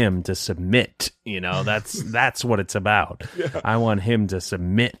want him to submit. You know, that's what it's about. Yeah. I want him to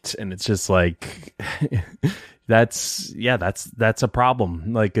submit, and it's just like that's a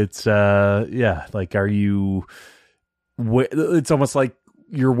problem. Like it's like are you? It's almost like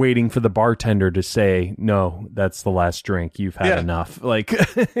you're waiting for the bartender to say, no, that's the last drink. You've had enough. Like,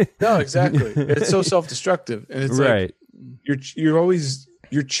 no, exactly. It's so self-destructive. And it's like,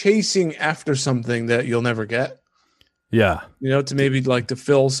 you're chasing after something that you'll never get. Yeah. You know, to maybe like to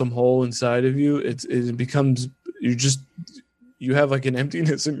fill some hole inside of you. It becomes, you have like an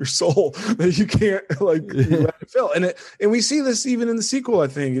emptiness in your soul that you can't like let it fill. And we see this even in the sequel. I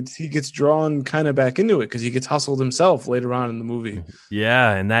think he gets drawn kind of back into it because he gets hustled himself later on in the movie.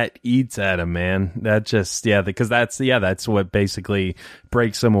 Yeah. And that eats at him, man. That just, because that's what basically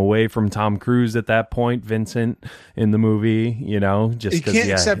breaks him away from Tom Cruise at that point, Vincent in the movie, you know, just he can't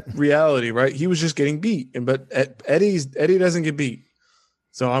accept reality, right? He was just getting beat. But Eddie doesn't get beat.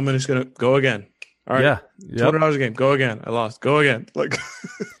 So I'm just going to go again. All right. Yeah. $200 a game. Go again. I lost. Go again. Like,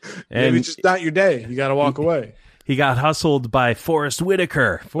 maybe it's just not your day. You got to walk away. He got hustled by Forrest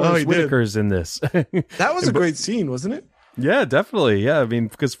Whitaker. Forrest Whitaker's in this. That was a great scene, wasn't it? Yeah, definitely. Yeah. I mean,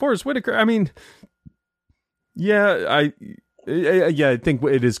 because Forrest Whitaker, I mean, I think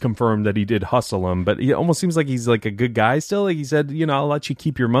it is confirmed that he did hustle him, but he almost seems like he's like a good guy still. Like he said, you know, I'll let you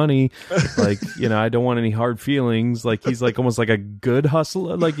keep your money. Like, you know, I don't want any hard feelings. Like he's like almost like a good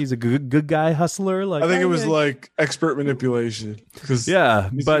hustler. Like he's a good guy hustler. Like I think it was like expert manipulation.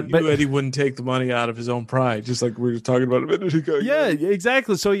 But Eddie wouldn't take the money out of his own pride, just like we were talking about a minute ago. Yeah,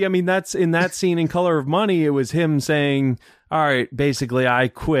 exactly. So I mean, that's in that scene in Color of Money. It was him saying, all right, basically I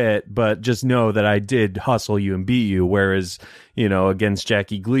quit, but just know that I did hustle you and beat you. Whereas, you know, against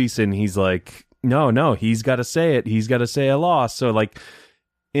Jackie Gleason, he's like, no, he's got to say it. He's got to say I lost. So like,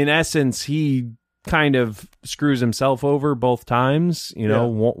 in essence, he kind of screws himself over both times, you know,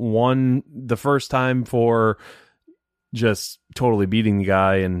 one, the first time for just totally beating the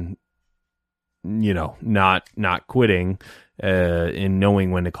guy and, you know, not quitting, and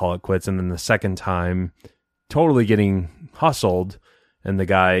knowing when to call it quits. And then the second time, totally getting hustled, and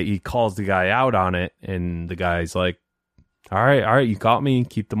he calls the guy out on it, and the guy's like, all right, you caught me,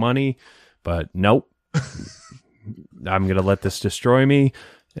 keep the money, but nope. I'm gonna let this destroy me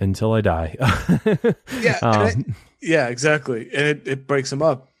until I die. Yeah, exactly. And it breaks him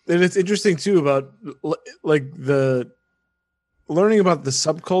up. And it's interesting too about like the learning about the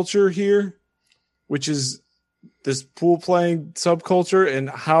subculture here, which is this pool playing subculture and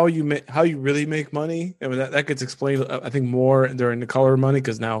how you really make money. I mean, that gets explained, I think, more during The Color of Money,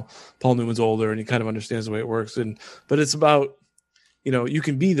 because now Paul Newman's older and he kind of understands the way it works. But it's about, you know, you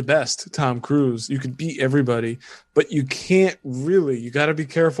can be the best Tom Cruise, you can beat everybody, but you can't really. You got to be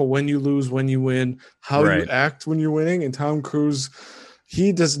careful when you lose, when you win, how you act when you're winning. And Tom Cruise,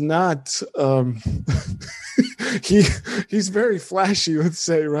 he does not. He's very flashy, let's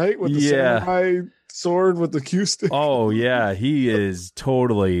say, right? With the samurai sword with the Q stick. Oh yeah, he is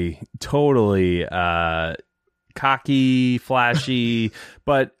totally cocky, flashy.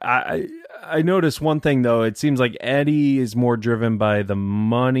 But I noticed one thing though. It seems like Eddie is more driven by the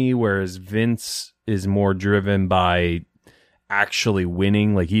money, whereas Vince is more driven by actually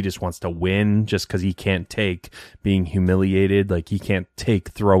winning. Like he just wants to win, just because he can't take being humiliated. Like he can't take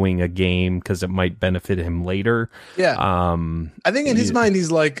throwing a game because it might benefit him later. Yeah. I think in his mind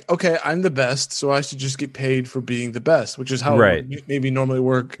he's like, okay, I'm the best, so I should just get paid for being the best, which is how it would maybe normally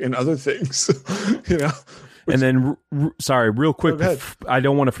work in other things. You know. And then, sorry, real quick, I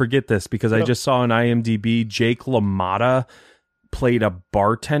don't want to forget this because I just saw on IMDb Jake LaMotta played a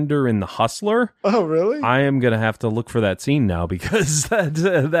bartender in The Hustler. Oh, really? I am going to have to look for that scene now because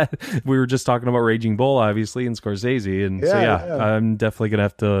that we were just talking about Raging Bull, obviously, and Scorsese. And I'm definitely going to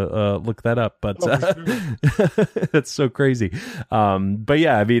have to look that up. But that's so crazy. But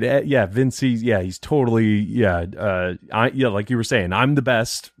yeah, I mean, Vince, he's totally, like you were saying, I'm the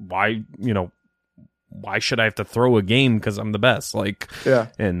best. Why should I have to throw a game because I'm the best? Like,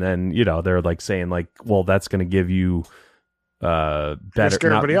 and then, you know, they're like saying like, well, that's going to give you better,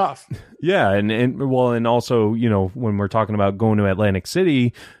 scare everybody off. Yeah. And also, you know, when we're talking about going to Atlantic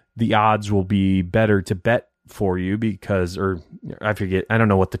City, the odds will be better to bet for you because, or I forget, I don't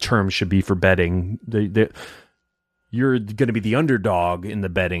know what the term should be for betting. You're going to be the underdog in the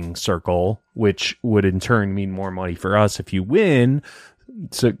betting circle, which would in turn mean more money for us if you win.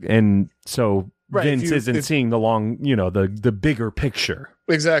 So Vince isn't seeing the long, you know, the bigger picture.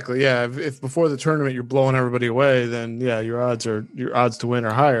 Exactly. Yeah. If before the tournament you're blowing everybody away, then yeah, your odds to win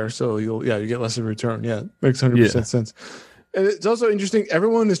are higher. So you get less of a return. Yeah, makes 100% sense. And it's also interesting.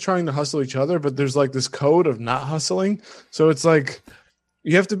 Everyone is trying to hustle each other, but there's like this code of not hustling. So it's like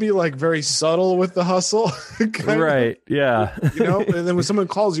you have to be like very subtle with the hustle, right? Yeah, you know. And then when someone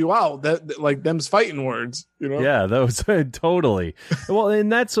calls you out, that like them's fighting words, you know. Yeah, that was totally. Well, and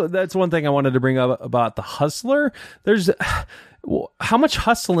that's one thing I wanted to bring up about The Hustler. There's how much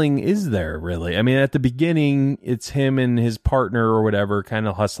hustling is there really? I mean, at the beginning, it's him and his partner or whatever, kind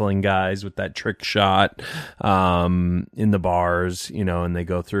of hustling guys with that trick shot in the bars, you know, and they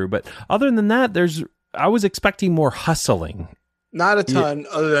go through. But other than that, I was expecting more hustling. Not a ton,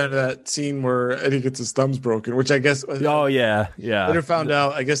 other than that scene where Eddie gets his thumbs broken, which I guess. Oh yeah. Later found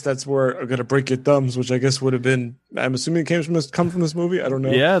out. I guess that's where I'm gonna break your thumbs, which I guess would have been. I'm assuming it come from this movie. I don't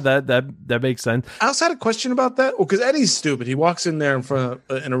know. Yeah, that makes sense. I also had a question about that. Well, because Eddie's stupid. He walks in there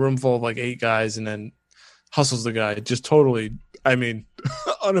in a room full of like 8 guys, and then hustles the guy. Just totally. I mean,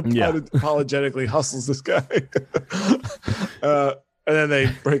 unapologetically hustles this guy. And then they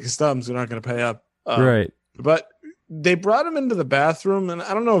break his thumbs. They're not gonna pay up. Right. But they brought him into the bathroom, and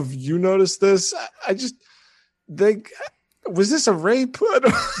I don't know if you noticed this. Was this a rape?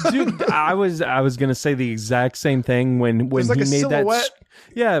 Dude, I was gonna say the exact same thing when he made that.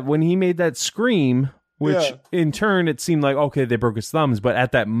 Yeah, when he made that scream, which in turn it seemed like okay, they broke his thumbs, but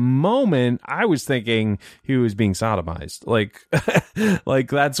at that moment I was thinking he was being sodomized. Like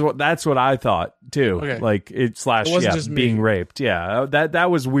that's what I thought too. Okay. Like it being raped. Yeah,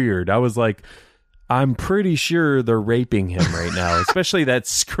 that was weird. I was like, I'm pretty sure they're raping him right now, especially that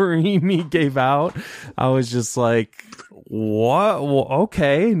scream he gave out. I was just like, what? Well,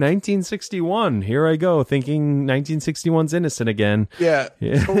 okay, 1961. Here I go, thinking 1961's innocent again. Yeah.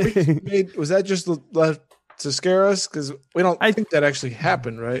 So was that just left to scare us? Because we don't think that actually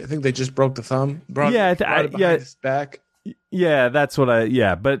happened, right? I think they just broke the thumb. Brought it behind his back. Yeah, that's what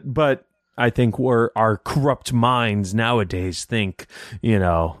but I think our corrupt minds nowadays think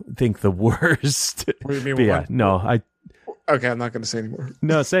the worst. What do you mean? Okay, I'm not going to say anymore.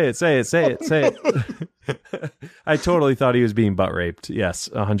 No, say it. I totally thought he was being butt raped. Yes,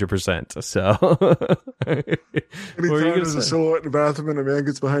 100%. So, anytime there's a silhouette in the bathroom and a man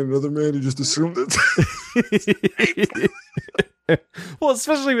gets behind another man, you just assume that. Well,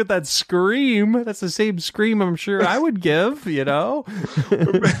 especially with that scream. That's the same scream I'm sure I would give, you know?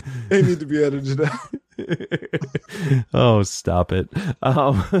 They need to be edited out. Oh, stop it.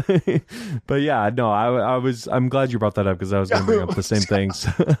 But yeah, no, I'm glad you brought that up because I was going to bring up the same things.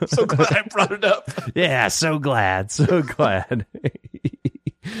 So glad I brought it up. Yeah, so glad.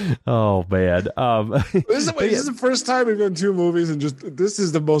 Oh man, this is the first time we've done 2 movies, and this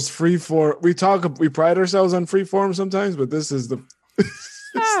is the most free form. We pride ourselves on free form sometimes, but this is the.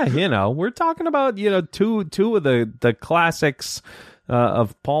 We're talking about two of the classics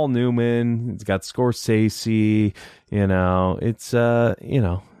of Paul Newman. It's got Scorsese.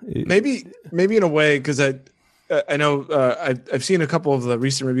 Maybe in a way because I know I've seen a couple of the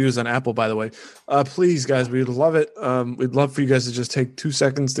recent reviews on Apple, by the way. Please, guys, we'd love it. We'd love for you guys to just take 2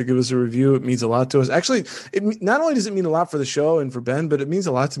 seconds to give us a review. It means a lot to us. Actually, not only does it mean a lot for the show and for Ben, but it means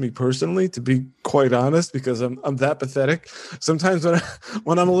a lot to me personally, to be quite honest, because I'm that pathetic. Sometimes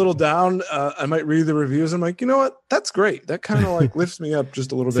when I'm a little down, I might read the reviews. I'm like, you know what? That's great. That kind of like lifts me up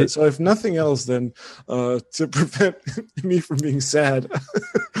just a little bit. So if nothing else, then to prevent me from being sad.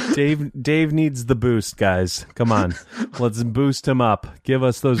 Dave needs the boost, guys. Come on, let's boost him up. Give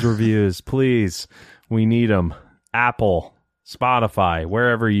us those reviews, please. We need them. Apple, Spotify,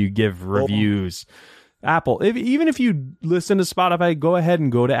 wherever you give reviews. Apple, even if you listen to Spotify, go ahead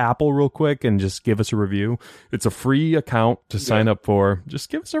and go to Apple real quick and just give us a review. It's a free account to sign up for. Just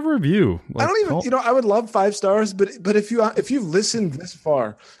give us a review. I don't even, I would love 5 stars, but if you've listened this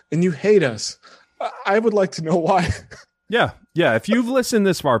far and you hate us, I would like to know why. Yeah. If you've listened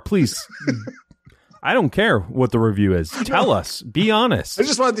this far, please. I don't care what the review is. Tell us. Be honest. I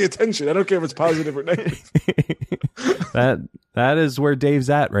just want the attention. I don't care if it's positive or negative. That is where Dave's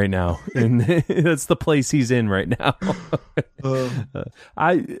at right now, and that's the place he's in right now.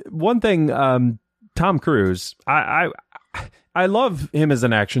 One thing, Tom Cruise. I love him as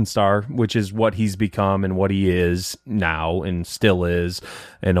an action star, which is what he's become and what he is now and still is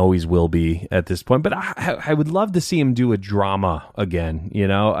and always will be at this point. But I would love to see him do a drama again,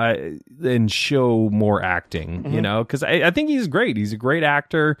 and show more acting, because I think he's great. He's a great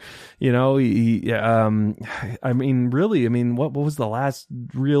actor. Really, what was the last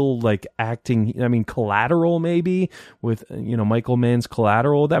real acting? Collateral, maybe with, Michael Mann's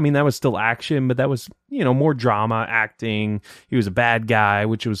Collateral. That was still action, but that was, more drama acting. he was a bad guy,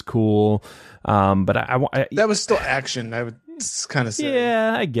 which was cool. But I that was still action. I would kind of say.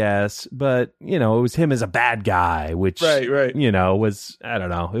 Yeah, I guess. But, it was him as a bad guy, which, right. Was, I don't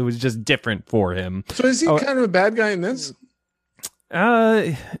know. It was just different for him. So is he kind of a bad guy in this?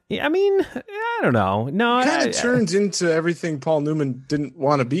 I mean, I don't know. No, it kind of turns into everything Paul Newman didn't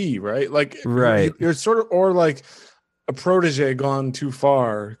want to be, right? Like, right. You're sort of, or like a protege gone too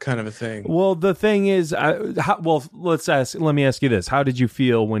far kind of a thing. Well, the thing is, let me ask you this. How did you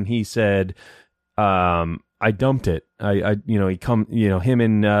feel when he said, I dumped it? Him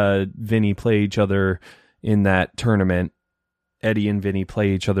and Vinny play each other in that tournament. Eddie and Vinny play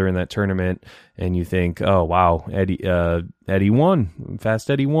each other in that tournament, and you think, oh wow, Eddie won,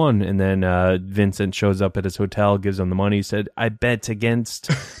 Fast Eddie won, and then Vincent shows up at his hotel, gives him the money, he said, I bet against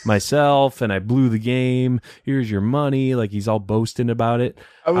myself and I blew the game, here's your money, like he's all boasting about it.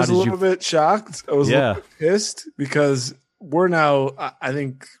 I was a little bit shocked. I was a little bit pissed because we're now, I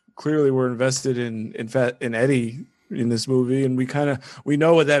think clearly we're invested in Eddie in this movie, and we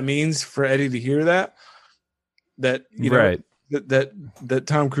know what that means for Eddie to hear that you know, right. That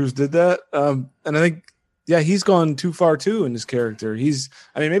Tom Cruise did that, and I think, he's gone too far too in his character.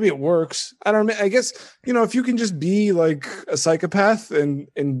 Maybe it works. I don't know. I guess if you can just be like a psychopath and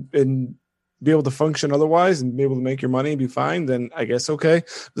be able to function otherwise and be able to make your money and be fine, then I guess okay.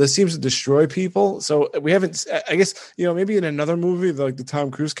 But that seems to destroy people. So we haven't. I guess maybe in another movie, like the Tom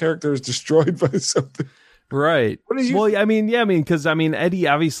Cruise character is destroyed by something. Right. Well, because Eddie,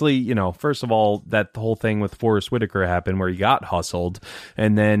 obviously, first of all, that whole thing with Forrest Whitaker happened where he got hustled,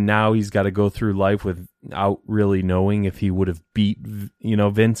 and then now he's got to go through life without really knowing if he would have beat,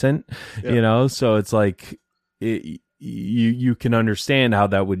 Vincent, so it's like you can understand how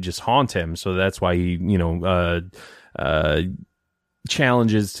that would just haunt him. So that's why he,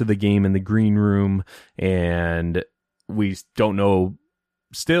 challenges to the game in the green room, and we don't know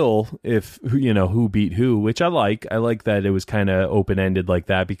still if who beat who, which I like that it was kind of open-ended like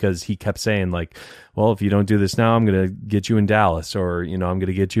that, because he kept saying like, well, if you don't do this now, I'm gonna get you in Dallas, or I'm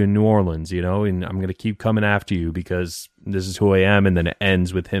gonna get you in New Orleans, and I'm gonna keep coming after you because this is who I am. And then it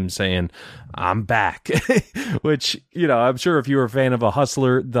ends with him saying, I'm back. Which, I'm sure if you were a fan of the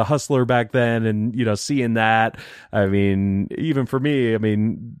Hustler back then, and seeing that, even for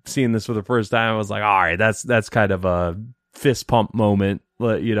me, seeing this for the first time, I was like, all right, that's kind of a fist pump moment,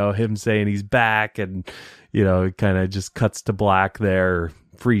 him saying he's back, and it kind of just cuts to black there,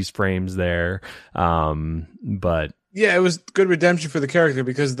 freeze frames there, but it was good redemption for the character,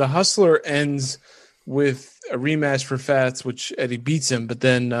 because the Hustler ends with a rematch for Fats, which Eddie beats him, but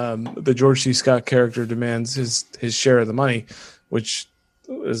then the George C. Scott character demands his share of the money, which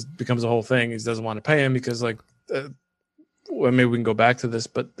becomes a whole thing. He doesn't want to pay him because maybe we can go back to this,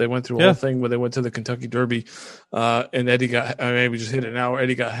 but they went through a whole thing where they went to the Kentucky Derby, and Eddie got, maybe just hit it now,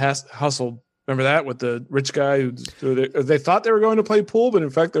 Eddie got hustled. Remember that with the rich guy who they thought they were going to play pool, but in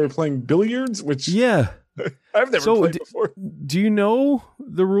fact they were playing billiards, which I've never played before. Do you know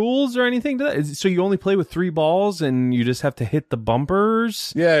the rules or anything to that? So you only play with 3 balls and you just have to hit the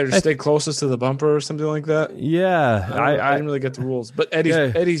bumpers? Yeah, or stay closest to the bumper or something like that. Yeah. I didn't really get the rules, but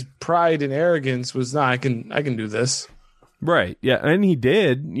Eddie's pride and arrogance was, I can do this. Right. Yeah. And he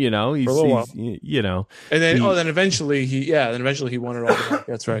did, he's and then eventually he won it all back.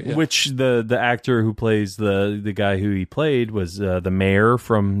 That's right. Yeah. Which the actor who plays the guy who he played was the mayor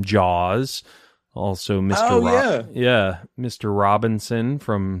from Jaws. Also Mr. Mr. Robinson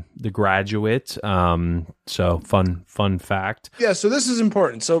from The Graduate. So fun fact. Yeah. So this is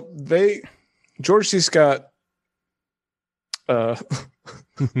important. So George C. Scott,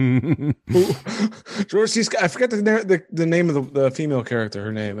 George C. Scott, I forget the name of the female character.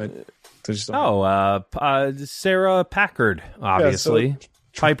 Her name. Sarah Packard. Obviously, yeah,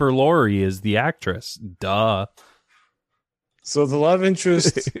 Piper Laurie is the actress. Duh. So the love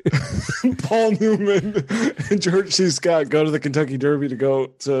interest, Paul Newman and George C. Scott go to the Kentucky Derby to go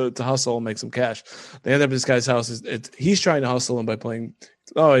to hustle and make some cash. They end up at this guy's house. He's trying to hustle him by playing.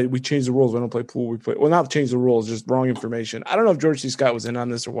 Oh, we changed the rules. We don't play pool. Not change the rules, just wrong information. I don't know if George C. Scott was in on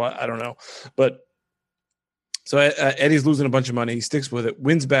this or what. I don't know. But so Eddie's losing a bunch of money. He sticks with it,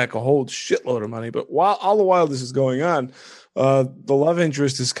 wins back a whole shitload of money. But all the while this is going on, the love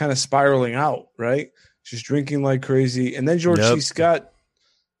interest is kind of spiraling out, right? She's drinking like crazy. And then George C. Scott,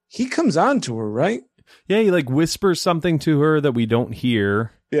 he comes on to her, right? Yeah, he whispers something to her that we don't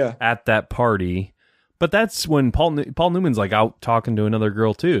hear at that party. But that's when Paul Newman's out talking to another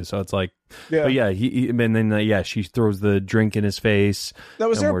girl too. So it's but and then she throws the drink in his face. Now,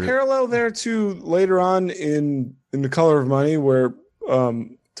 was there a parallel there to later on in The Color of Money where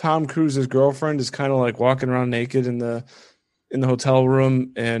Tom Cruise's girlfriend is kind of walking around naked in the in the hotel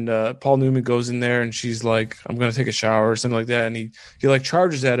room, and Paul Newman goes in there, and she's like, "I'm gonna take a shower" or something like that, and he like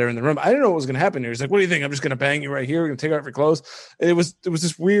charges at her in the room. I didn't know what was gonna happen here. He's like, "What do you think? I'm just gonna bang you right here. We're gonna take off your clothes." And it was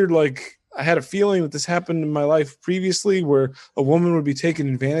this weird, like, I had a feeling that this happened in my life previously, where a woman would be taken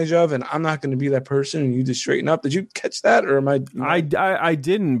advantage of, and I'm not going to be that person, and you just straighten up. Did you catch that, or am I? I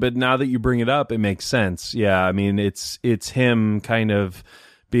didn't, but now that you bring it up, it makes sense. Yeah, I mean, it's him kind of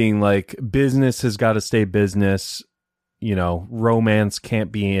being like, business has got to stay business. You know, romance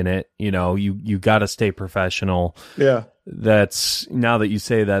can't be in it. You know, you got to stay professional. Yeah. That's, now that you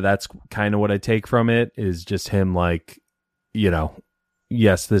say that, that's kind of what I take from it, is just him like, you know,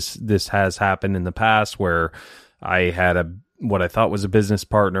 yes, this has happened in the past where I had what I thought was a business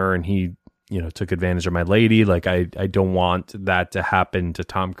partner, and he, you know, took advantage of my lady. Like, I don't want that to happen to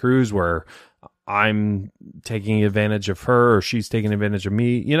Tom Cruise, where I'm taking advantage of her or she's taking advantage of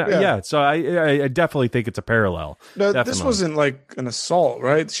me, you know? Yeah. So I definitely think it's a parallel. No, this wasn't like an assault,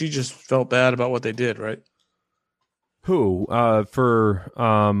 right? She just felt bad about what they did, right? Who? Wait, hold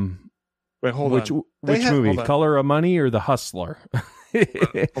on. Which movie? Color of Money or The Hustler?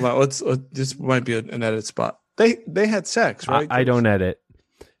 Hold on. This might be an edit spot. They had sex, right? I don't edit.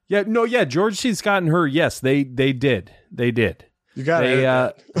 Yeah, no, yeah. George C. Scott and her, yes, they did. They did. You got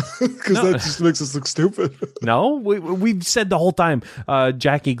it, because that just makes us look stupid. No, we've said the whole time.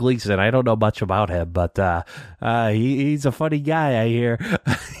 Jackie Gleason. I don't know much about him, but he's a funny guy. I hear.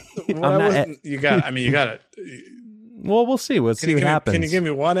 You got it. Well, we'll see. We'll see what happens. Can you give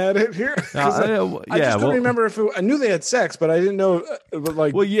me one edit here? I just don't remember if I knew they had sex, but I didn't know.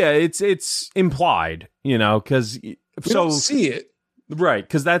 Like, well, yeah, it's implied, you know, because don't see it. Right,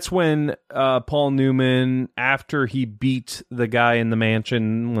 because that's when Paul Newman, after he beat the guy in the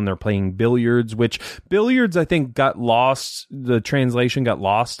mansion when they're playing billiards, which billiards, I think, got lost. The translation got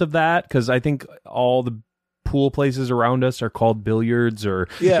lost of that, because I think all the pool places around us are called billiards, or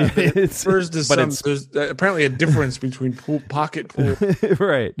there's apparently a difference between pocket pool,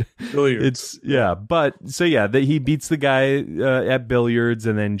 right? Billiards. He beats the guy at billiards,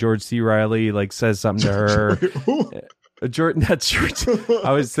 and then George C. Reilly like says something to her. Jordan, that's George.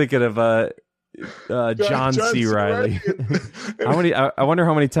 I was thinking of John C. Reilly. I wonder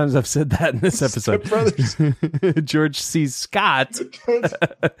how many times I've said that in this episode. George C. Scott.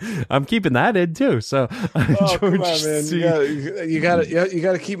 I'm keeping that in too. So George come on, man. C. You got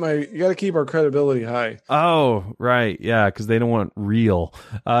to keep our credibility high. Oh, right, yeah, because they don't want real.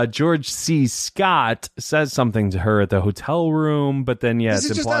 George C. Scott says something to her at the hotel room, but then it's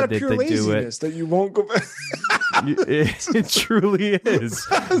implied that they do it. That you won't go back. It truly is.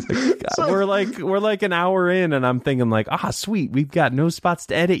 We're like an hour in, and I'm thinking like, sweet, we've got no spots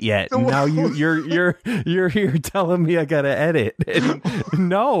to edit yet. And now you're here telling me I gotta edit.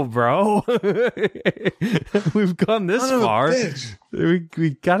 No, bro, we've gone this far.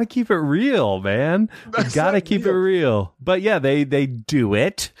 We gotta keep it real, man. We gotta keep it real. But yeah, they do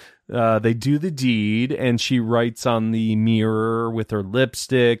it. They do the deed, and she writes on the mirror with her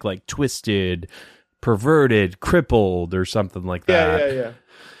lipstick like twisted, perverted, crippled, or something like that. Yeah.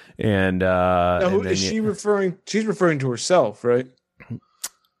 And is she referring? She's referring to herself, right?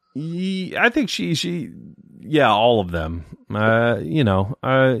 I think she all of them.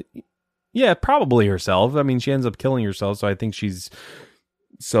 Probably herself. I mean, she ends up killing herself, so I think she's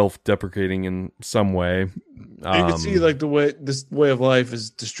self-deprecating in some way. You can see like this way of life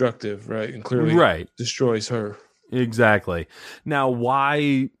is destructive, right? And clearly destroys her. Exactly. Now,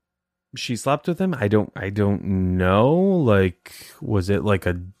 why she slept with him, I don't know. Like, was it like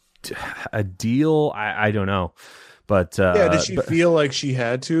a deal? I don't know. But did she feel like she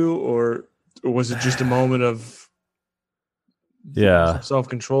had to, or was it just a moment of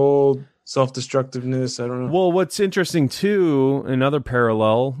self-control, self-destructiveness? I don't know. Well, what's interesting too, another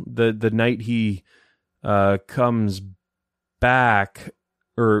parallel, the night he comes back,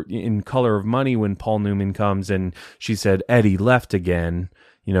 or in Color of Money, when Paul Newman comes and she said Eddie left again.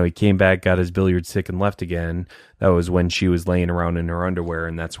 You know, he came back, got his billiard stick, and left again. That was when she was laying around in her underwear,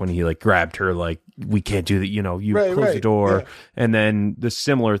 and that's when he like grabbed her, like, we can't do that. You know, you close the door. Yeah. And then the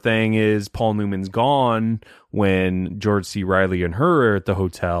similar thing is Paul Newman's gone when George C. Reilly and her are at the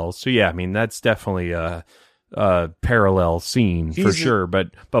hotel. So yeah, I mean, that's definitely a parallel scene for sure.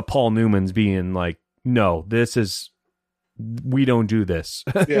 But Paul Newman's being like, no, we don't do this.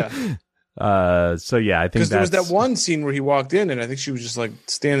 Yeah. So yeah, I think because there was that one scene where he walked in, and I think she was just like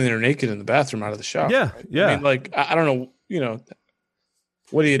standing there naked in the bathroom out of the shower. Yeah, right? Yeah. I mean, like, I don't know, you know,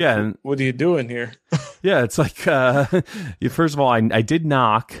 what are you doing here? Yeah, it's like first of all, I did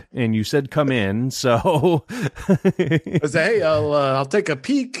knock, and you said come in, so I say, hey, I'll take a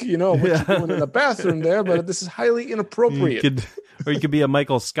peek. You know what you're doing in the bathroom there, but this is highly inappropriate. Or you could be a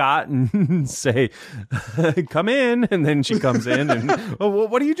Michael Scott and say, come in, and then she comes in, and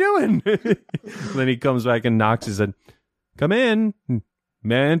what are you doing? Then he comes back and knocks. He said, come in.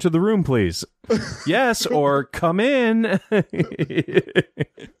 May I enter the room, please? Yes, or come in.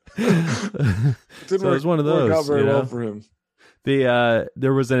 So it was one of those. Work out very well for him.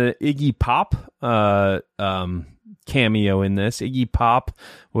 There was an Iggy Pop cameo in this. Iggy Pop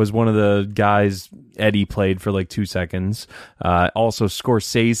was one of the guys Eddie played for like 2 seconds. Also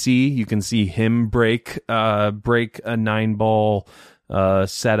Scorsese, you can see him break a 9-ball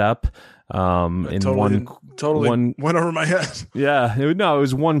setup. Totally went over my head. Yeah, it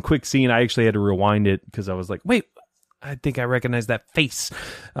was one quick scene. I actually had to rewind it because I was like, wait, I think I recognize that face.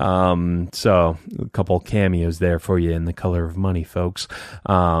 So a couple cameos there for you in The Color of Money, folks.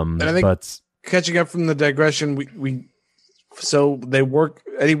 And I think catching up from the digression,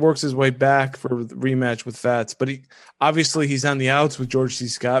 Eddie works his way back for the rematch with Fats, but he's on the outs with George C.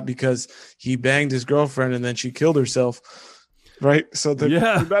 Scott because he banged his girlfriend and then she killed herself. Right, so they're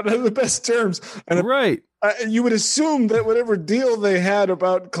not on the best terms, and right. You would assume that whatever deal they had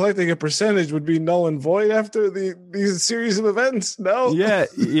about collecting a percentage would be null and void after these series of events. No,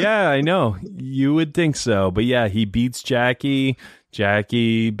 yeah, I know. You would think so, but yeah, he beats Jackie.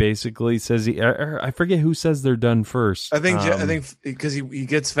 Jackie basically says I forget who says they're done first. I think because he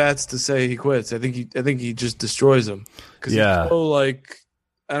gets Fats to say he quits. I think he just destroys him because he's so like.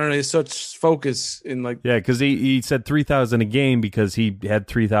 I don't know, such focus in like... Yeah, because he said 3,000 a game because he had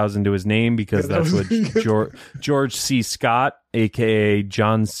 3,000 to his name because that's what George C. Scott, a.k.a.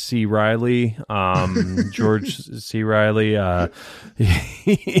 John C. Reilly, George C. Reilly, like,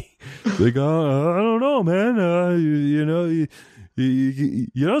 I don't know, man, you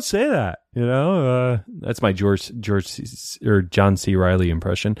don't say that, that's my George or John C. Reilly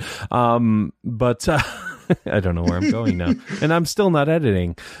impression. But I don't know where I'm going now, and I'm still not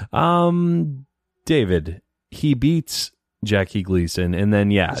editing. David, he beats Jackie Gleason, and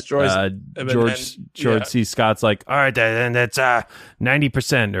then George C. Scott's like, all right, then that's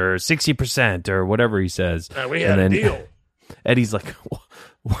 90% or 60% or whatever he says. We had a deal. Eddie's like,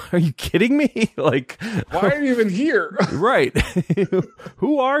 are you kidding me? Like, why are you even here? Right.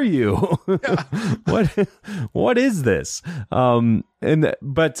 Who are you? Yeah. What is this? I mean,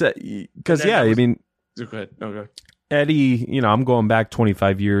 go ahead. No, go ahead. Eddie, I'm going back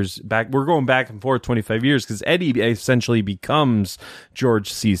 25 years back. We're going back and forth 25 years because Eddie essentially becomes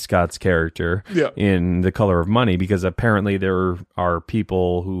George C. Scott's character in The Color of Money because apparently there are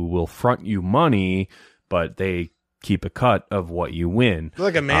people who will front you money, but they keep a cut of what you win.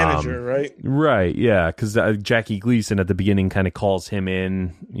 Like a manager, right? Right, yeah, because Jackie Gleason at the beginning kind of calls him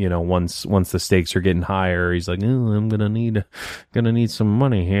in, once the stakes are getting higher. He's like, I'm gonna need some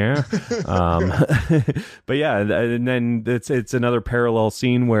money here. But yeah, and then it's another parallel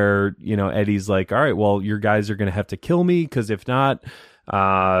scene where, Eddie's like, all right, well, your guys are gonna have to kill me because if not,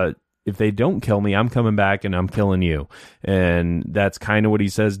 if they don't kill me, I'm coming back and I'm killing you. And that's kind of what he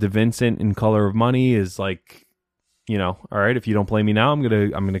says to Vincent in Color of Money is like, all right, if you don't play me now, I'm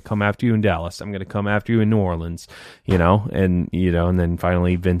gonna come after you in Dallas. I'm gonna come after you in New Orleans, and then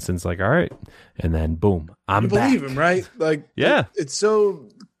finally Vincent's like, all right, and then boom, I'm back. You believe him, right? Like, yeah, it's so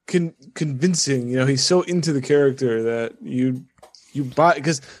convincing. He's so into the character that you buy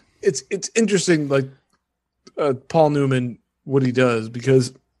because it's interesting. Like Paul Newman, what he does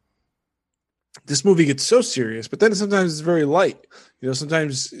because this movie gets so serious, but then sometimes it's very light.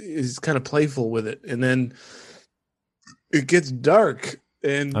 Sometimes it's kind of playful with it, and then it gets dark,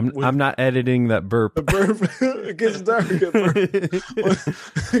 and I'm not editing that burp. The burp, it gets dark.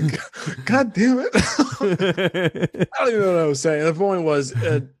 God damn it! I don't even know what I was saying. The point was,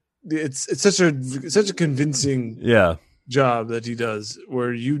 it's such a convincing job that he does,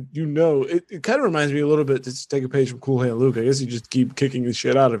 where it kind of reminds me a little bit. Just take a page from Cool Hand Luke. I guess you just keep kicking the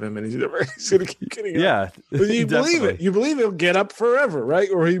shit out of him, and he's gonna keep getting up. Yeah, but you believe it. You believe he'll get up forever, right?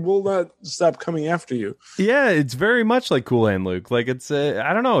 Or he will not stop coming after you. Yeah, it's very much like Cool Hand Luke. Like it's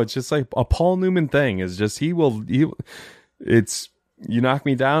I don't know. It's just like a Paul Newman thing. Is just it's you knock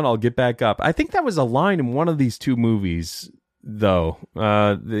me down, I'll get back up. I think that was a line in one of these two movies. Though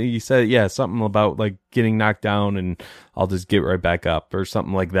he said something about like getting knocked down and I'll just get right back up or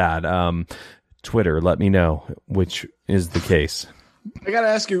something like that. Twitter, let me know which is the case. I gotta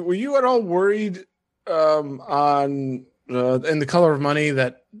ask you, were you at all worried on in The Color of Money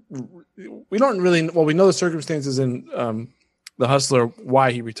that we don't really we know the circumstances in the Hustler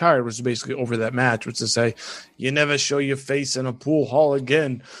why he retired was basically over that match, which is to say, you never show your face in a pool hall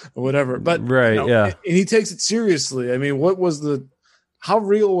again or whatever. But right, and he takes it seriously. I mean, how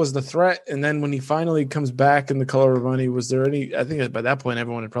real was the threat? And then when he finally comes back in The Color of Money, was there any? I think by that point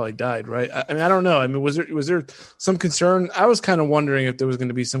everyone had probably died, right? I mean, I don't know. I mean, was there some concern? I was kind of wondering if there was going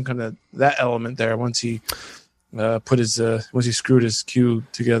to be some kind of that element there once he once he screwed his cue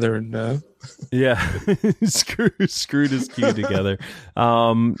together and. screwed his cue together.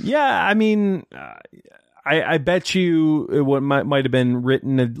 I mean, I bet you what might have been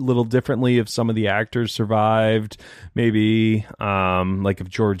written a little differently if some of the actors survived. Maybe like if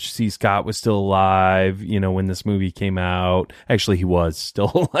George C. Scott was still alive, when this movie came out. Actually, he was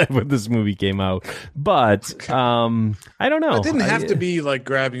still alive when this movie came out. But I don't know. It didn't have to be like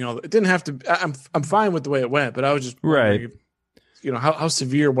grabbing all. It didn't have to. I'm fine with the way it went, but I was just wondering if, how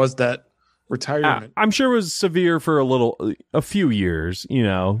severe was that retirement? I'm sure it was severe for a few years,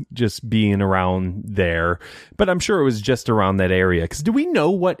 just being around there. But I'm sure it was just around that area. Because do we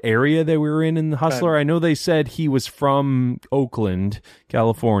know what area they were in The Hustler? I know they said he was from Oakland,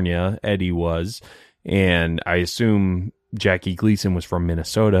 California. Eddie was. And I assume Jackie Gleason was from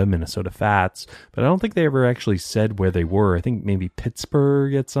Minnesota Fats. But I don't think they ever actually said where they were. I think maybe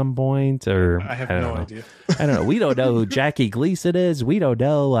Pittsburgh at some point. Or I have no idea. I don't know. We don't know who Jackie Gleason is. We don't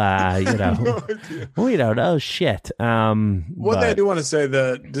know, we don't know shit. One thing I do want to say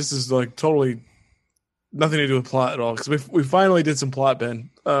that this is like totally nothing to do with plot at all, because we finally did some plot,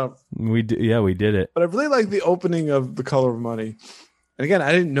 Ben. We did it. But I really like the opening of The Color of Money. And again,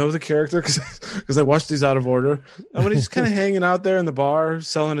 I didn't know the character because I watched these out of order. And when he's kind of hanging out there in the bar,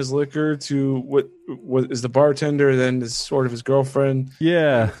 selling his liquor to what is the bartender, then is sort of his girlfriend.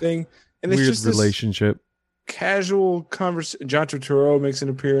 Yeah. Thing. And it's weird just relationship. Casual conversation. John Turturro makes an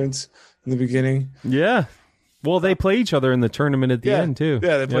appeance in the beginning. Yeah. Well, they play each other in the tournament at the end too.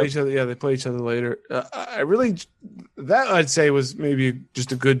 Yeah, they play each other. Yeah, they play each other later. I'd say was maybe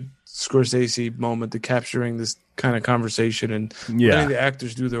just a good Scorsese moment to capturing this kind of conversation and letting the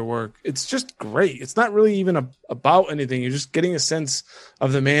actors do their work. It's just great. It's not really even about anything. You're just getting a sense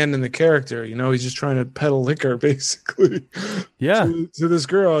of the man and the character. He's just trying to peddle liquor basically. Yeah. to this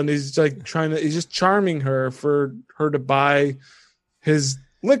girl, and he's like he's just charming her for her to buy his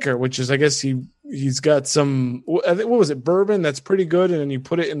liquor, which is, I guess he's got some, what was it, bourbon that's pretty good, and then you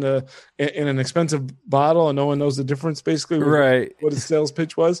put it in an expensive bottle and no one knows the difference basically, right? What his sales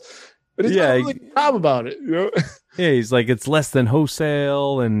pitch was. But he's not really proud about it, Yeah, he's like, it's less than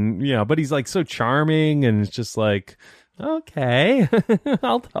wholesale, and but he's like so charming, and it's just like, okay,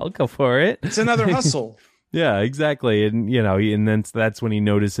 I'll go for it. It's another hustle. Yeah, exactly. And, and then that's when he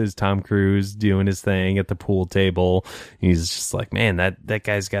notices Tom Cruise doing his thing at the pool table. He's just like, man, that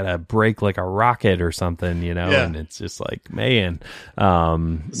guy's got to break like a rocket or something, and it's just like, man.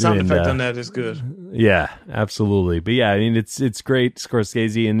 The sound effect on that is good. Yeah, absolutely. But yeah, I mean, it's great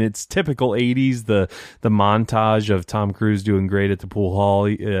Scorsese, and it's typical 80s, the montage of Tom Cruise doing great at the pool hall.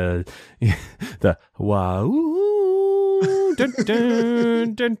 The wow. Dun,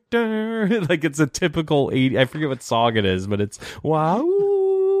 dun, dun, dun. Like it's a typical 80s. I forget what song it is, but it's wow.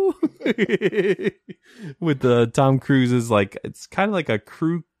 With the Tom Cruise's like, it's kind of like a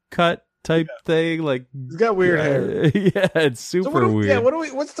crew cut type thing. Like he's got weird hair. Yeah, it's super weird. Yeah,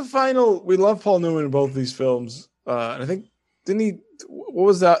 what's the final? We love Paul Newman in both these films. And I think didn't he? What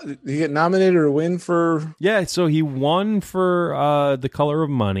was that? Did he get nominated or win for? Yeah, so he won for The Color of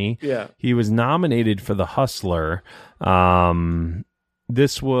Money. Yeah, he was nominated for The Hustler.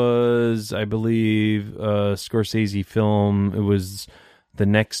 This was, I believe, a Scorsese film. It was the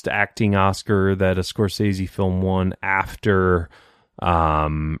next acting Oscar that a Scorsese film won after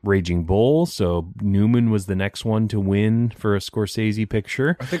Raging Bull. So Newman was the next one to win for a Scorsese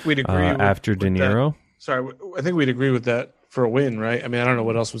picture. I think we'd agree after De Niro. Sorry, I think we'd agree with that for a win, right? I mean, I don't know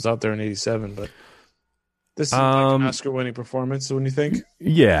what else was out there in '87, but this is like an Oscar-winning performance. So when you think,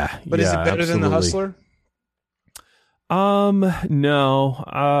 but is it better than The Hustler? No,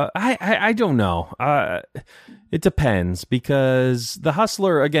 I don't know. It depends, because The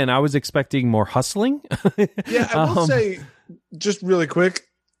Hustler, again, I was expecting more hustling. Yeah, I will say, just really quick,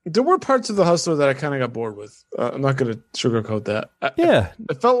 there were parts of The Hustler that I kind of got bored with. I'm not going to sugarcoat that.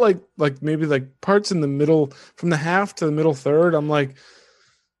 I felt like maybe like parts in the middle, from the half to the middle third. I'm like,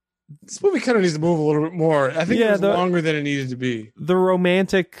 this movie kind of needs to move a little bit more. I think it was longer than it needed to be. The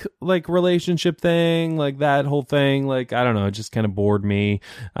romantic like relationship thing, like that whole thing, like I don't know, it just kind of bored me.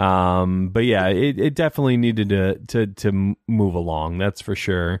 But yeah, it definitely needed to move along. That's for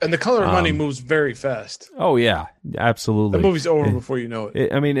sure. And The Color of Money moves very fast. Oh yeah, absolutely. The movie's over before you know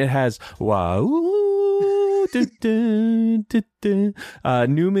it. I mean, it has wow.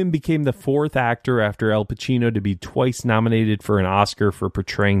 Newman became the fourth actor after Al Pacino to be twice nominated for an Oscar for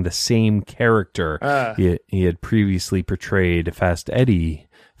portraying the same character. He had previously portrayed Fast Eddie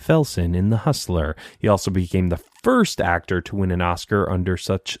Felson in The Hustler. He also became the first actor to win an Oscar under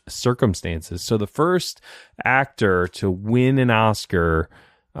such circumstances. So the first actor to win an Oscar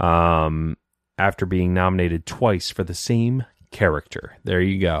after being nominated twice for the same character. There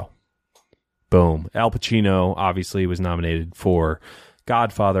you go. Boom. Al Pacino obviously was nominated for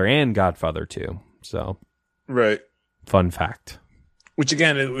Godfather and Godfather 2. So, right. Fun fact. Which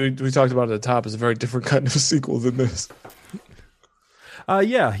again, we talked about at the top, is a very different kind of a sequel than this.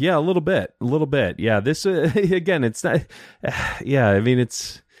 Yeah, a little bit. Yeah, this again, it's not. Yeah, I mean,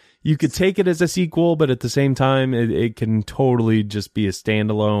 it's. You could take it as a sequel, but at the same time, it can totally just be a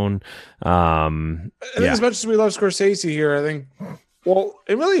standalone. I think as much as we love Scorsese here, I think, well,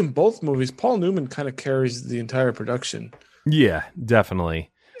 and really in both movies, Paul Newman kind of carries the entire production. Yeah, definitely.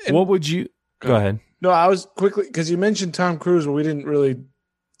 And, what would you... Go ahead. No, I was quickly, because you mentioned Tom Cruise, but we didn't really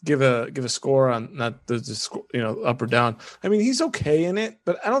give a score on, not the up or down. I mean, he's okay in it,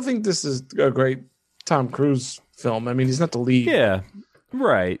 but I don't think this is a great Tom Cruise film. I mean, he's not the lead. Yeah,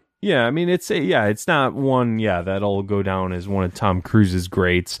 right. Yeah, I mean, it's not one, that'll go down as one of Tom Cruise's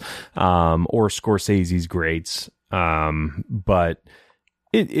greats, or Scorsese's greats. But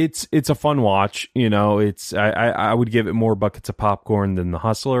it's a fun watch. You know, I would give it more buckets of popcorn than The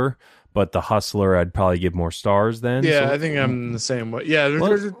Hustler, but The Hustler I'd probably give more stars than. Yeah, so, I think I'm the same way. Yeah,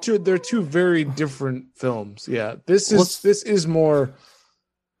 they're two very different films. Yeah, this is more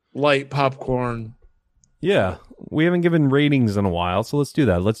light popcorn. Yeah, we haven't given ratings in a while, so let's do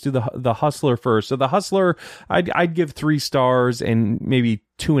that. Let's do the Hustler first. So The Hustler, I'd give 3 stars and maybe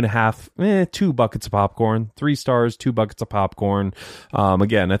 2.5, 2 buckets of popcorn. 3 stars, 2 buckets of popcorn.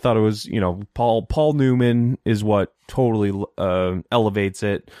 Again, I thought it was, Paul Newman is what totally elevates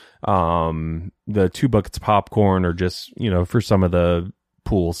it. The 2 buckets of popcorn are just, for some of the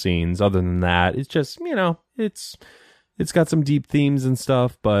pool scenes. Other than that, it's just, it's got some deep themes and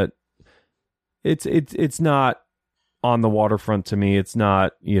stuff, but it's not on the waterfront to me. It's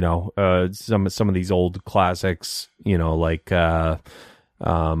not, some of these old classics, like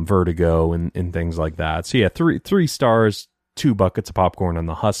Vertigo and things like that. So yeah, 3 stars, 2 buckets of popcorn on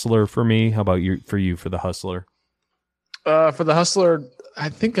The Hustler for me. How about for The Hustler? For The Hustler, I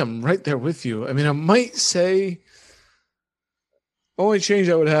think I'm right there with you. I mean, I might say only change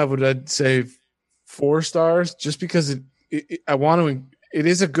I would have I'd say 4 stars, just because I want to. It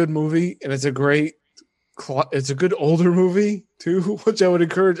is a good movie, and it's a good older movie too, which I would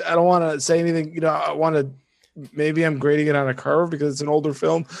encourage. I don't want to say anything, I want to, maybe I'm grading it on a curve because it's an older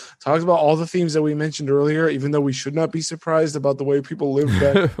film. Talks about all the themes that we mentioned earlier, even though we should not be surprised about the way people live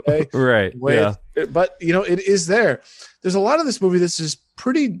back today. Right. Yeah. But it is there. There's a lot of this movie that's just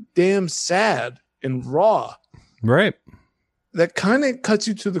pretty damn sad and raw. Right. That kind of cuts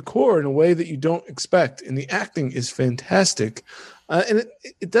you to the core in a way that you don't expect. And the acting is fantastic. And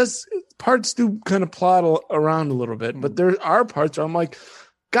it does, parts do kind of plot around a little bit, but there are parts where I'm like,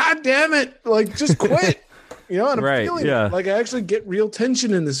 God damn it, like just quit. And I'm feeling like I actually get real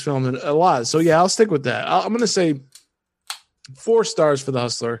tension in this film a lot. So yeah, I'll stick with that. I'm going to say 4 stars for The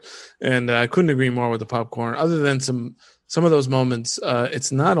Hustler, and I couldn't agree more with the popcorn. Other than some of those moments,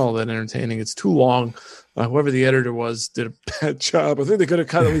 it's not all that entertaining. It's too long. Whoever the editor was did a bad job. I think they could have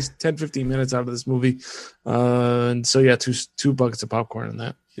cut at least 10, 15 minutes out of this movie. And so, yeah, 2 buckets of popcorn in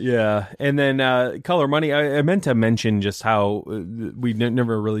that. Yeah. And then Color Money, I meant to mention just how we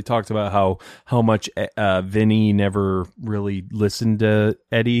never really talked about how much Vinny never really listened to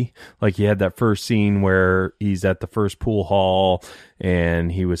Eddie. Like, he had that first scene where he's at the first pool hall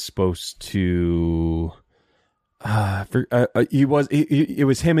and he was supposed to... it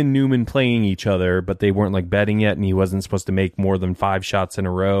was him and Newman playing each other, but they weren't like betting yet, and he wasn't supposed to make more than 5 shots in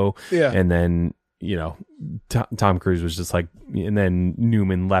a row. Yeah. And then, Tom Cruise was just like, and then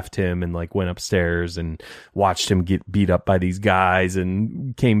Newman left him and like went upstairs and watched him get beat up by these guys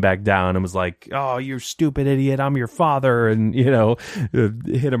and came back down and was like, "Oh, you're stupid idiot, I'm your father," and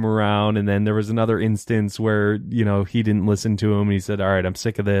hit him around. And then there was another instance where he didn't listen to him and he said, "All right, I'm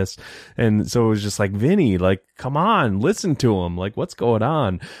sick of this." And so it was just like, Vinny, like, come on, listen to him, like, what's going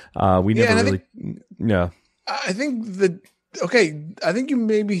on? We never really I think you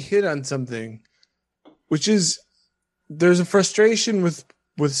maybe hit on something, which is there's a frustration with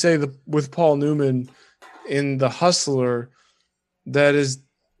Paul Newman in The Hustler that is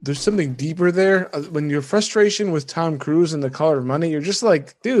there's something deeper there. When your frustration with Tom Cruise and The Color of Money, you're just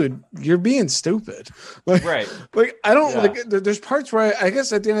like, dude, you're being stupid. Like, right. Like, I don't like. There's parts where I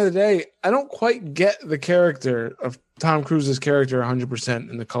guess at the end of the day, I don't quite get the character of Tom Cruise's character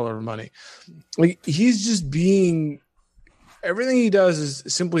 100% in The Color of Money. Like, he's just being. Everything he does is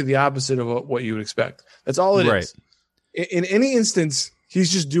simply the opposite of what you would expect. That's all it is. In any instance,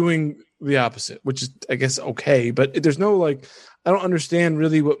 he's just doing the opposite, which is, I guess, okay. But there's no like. I don't understand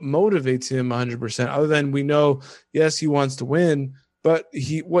really what motivates him 100%, other than we know, yes, he wants to win, but are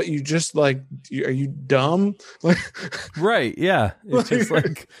you dumb? Like, right. Yeah. It's just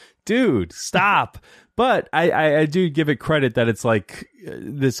like, dude, stop. But I do give it credit that it's like,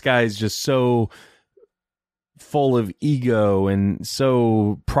 this guy's just so full of ego and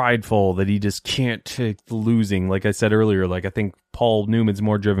so prideful that he just can't take the losing. Like I said earlier, like I think Paul Newman's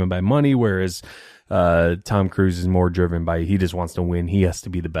more driven by money, whereas Tom Cruise is more driven by he just wants to win. He has to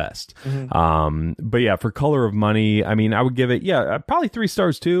be the best. Mm-hmm. But yeah, for Color of Money, I mean, I would give it probably 3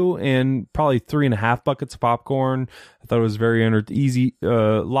 stars too, and probably 3.5 buckets of popcorn. I thought it was very easy, a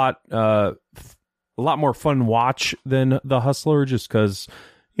lot more fun watch than The Hustler, just because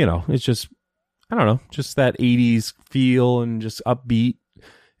it's just I don't know, just that 80s feel and just upbeat.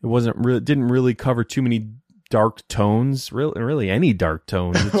 It didn't really cover too many dark tones, really any dark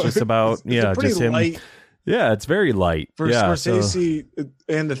tones. It's just about it's just him. Light. Yeah, it's very light for Scorsese,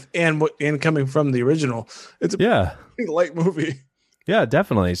 and coming from the original. It's a pretty light movie. Yeah,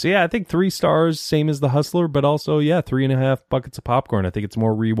 definitely. So yeah, I think 3 stars, same as The Hustler, but also 3.5 buckets of popcorn. I think it's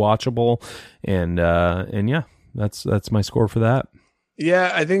more rewatchable, and yeah, that's my score for that.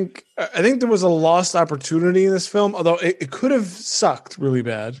 Yeah, I think there was a lost opportunity in this film, although it could have sucked really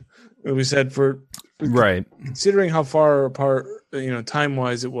bad. We said considering how far apart, time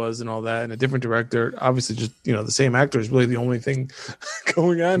wise it was and all that, and a different director, obviously just, the same actor is really the only thing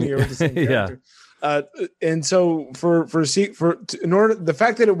going on here with the same character. And so the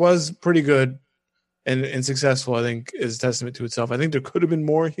fact that it was pretty good and successful, I think is a testament to itself. I think there could have been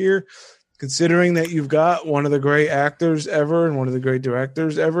more here, considering that you've got one of the great actors ever and one of the great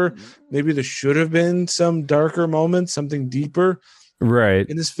directors ever. Maybe there should have been some darker moments, something deeper. Right.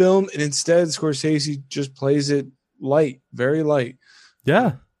 In this film, and instead Scorsese just plays it light, very light.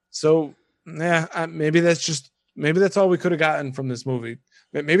 Yeah. So, maybe that's all we could have gotten from this movie.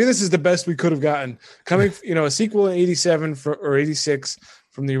 Maybe this is the best we could have gotten. Coming, a sequel in 87 or 86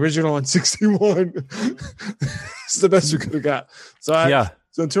 from the original in 61. It's the best we could have got. So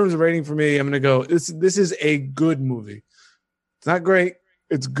So in terms of rating for me, I'm going to go, this is a good movie. It's not great.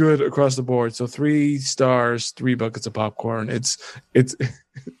 It's good across the board. So 3 stars, 3 buckets of popcorn. It's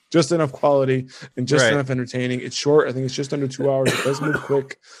just enough quality and just enough entertaining. It's short. I think it's just under 2 hours. It does move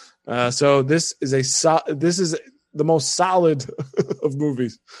quick. So this is the most solid of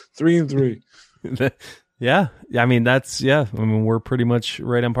movies. 3 and 3. Yeah. I mean, we're pretty much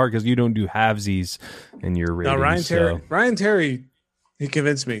right on par because you don't do halvesies in your ratings. No, Ryan Terry, he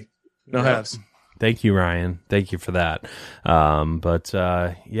convinced me. No halves. Thank you, Ryan. Thank you for that. But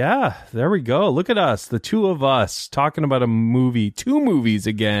there we go. Look at us, the two of us talking about 2 movies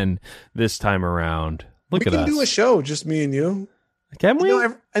again this time around. Look at us. We can do a show, just me and you. Can we?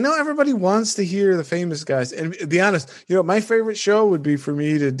 I know everybody wants to hear the famous guys. And to be honest, my favorite show would be for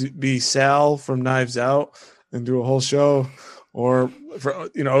me to be Sal from Knives Out and do a whole show, or for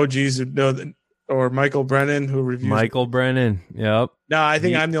OGs who know that. Or Michael Brennan, who reviews. Michael Brennan, yep. No, I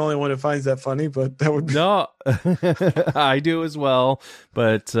think I'm the only one who finds that funny, but that would be... No, I do as well.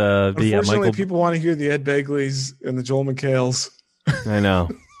 But unfortunately, people want to hear the Ed Begleys and the Joel McHales. I know.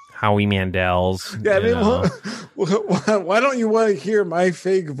 Howie Mandels. Yeah, why don't you want to hear my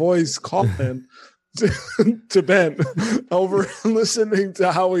fake voice calling to Ben over listening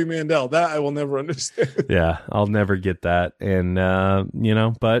to Howie Mandel? That I will never understand. Yeah, I'll never get that. And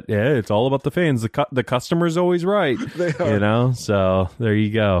but it's all about the fans. The customer's always right. They are. So there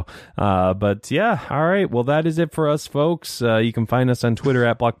you go. But yeah, all right. Well, that is it for us, folks. You can find us on Twitter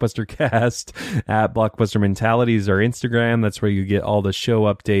at BlockbusterCast, at Blockbuster Mentalities, our Instagram. That's where you get all the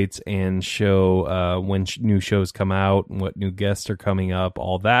show updates and show when new shows come out, what new guests are coming up,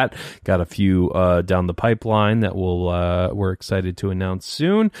 all that. Got a few down the pipeline that we're excited to announce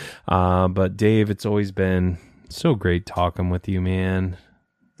soon. But Dave, it's always been so great talking with you, man.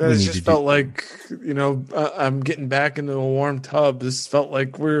 That just felt like I'm getting back into a warm tub. This felt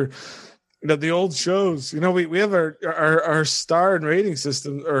like we're The old shows, we have our star and rating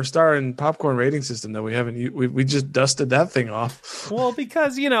system, or star and popcorn rating system that we haven't. We just dusted that thing off. Well,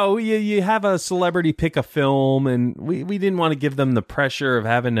 because you have a celebrity pick a film, and we didn't want to give them the pressure of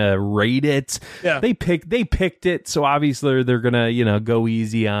having to rate it. Yeah, they picked it, so obviously they're gonna go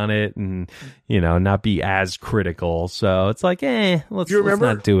easy on it and not be as critical. So it's like, let's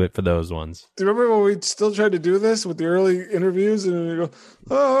not do it for those ones. Do you remember when we still tried to do this with the early interviews, and we go,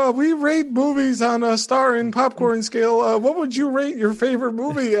 we rate movies on a star and popcorn scale. What would you rate your favorite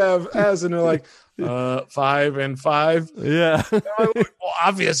movie as? And they're like, 5 and 5. Yeah. Well,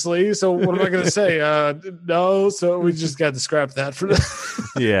 obviously. So what am I going to say? No. So we just got to scrap that for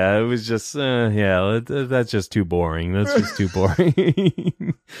that. Yeah, it was just, that's just too boring. That's just too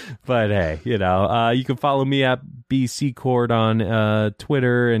boring. But hey, you can follow me at BCCord on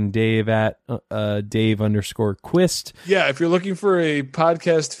Twitter, and Dave at Dave_Quist. Yeah, if you're looking for a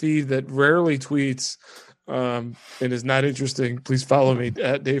podcast feed that rarely tweets and is not interesting, please follow me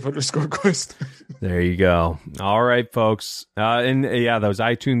at Dave_Quist. There you go. All right, folks. And those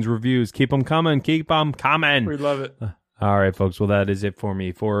iTunes reviews, keep them coming. Keep them coming. We love it. All right, folks. Well, that is it for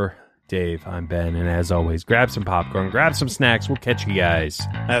me. For Dave, I'm Ben. And as always, grab some popcorn, grab some snacks. We'll catch you guys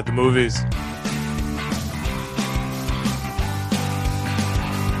at the movies.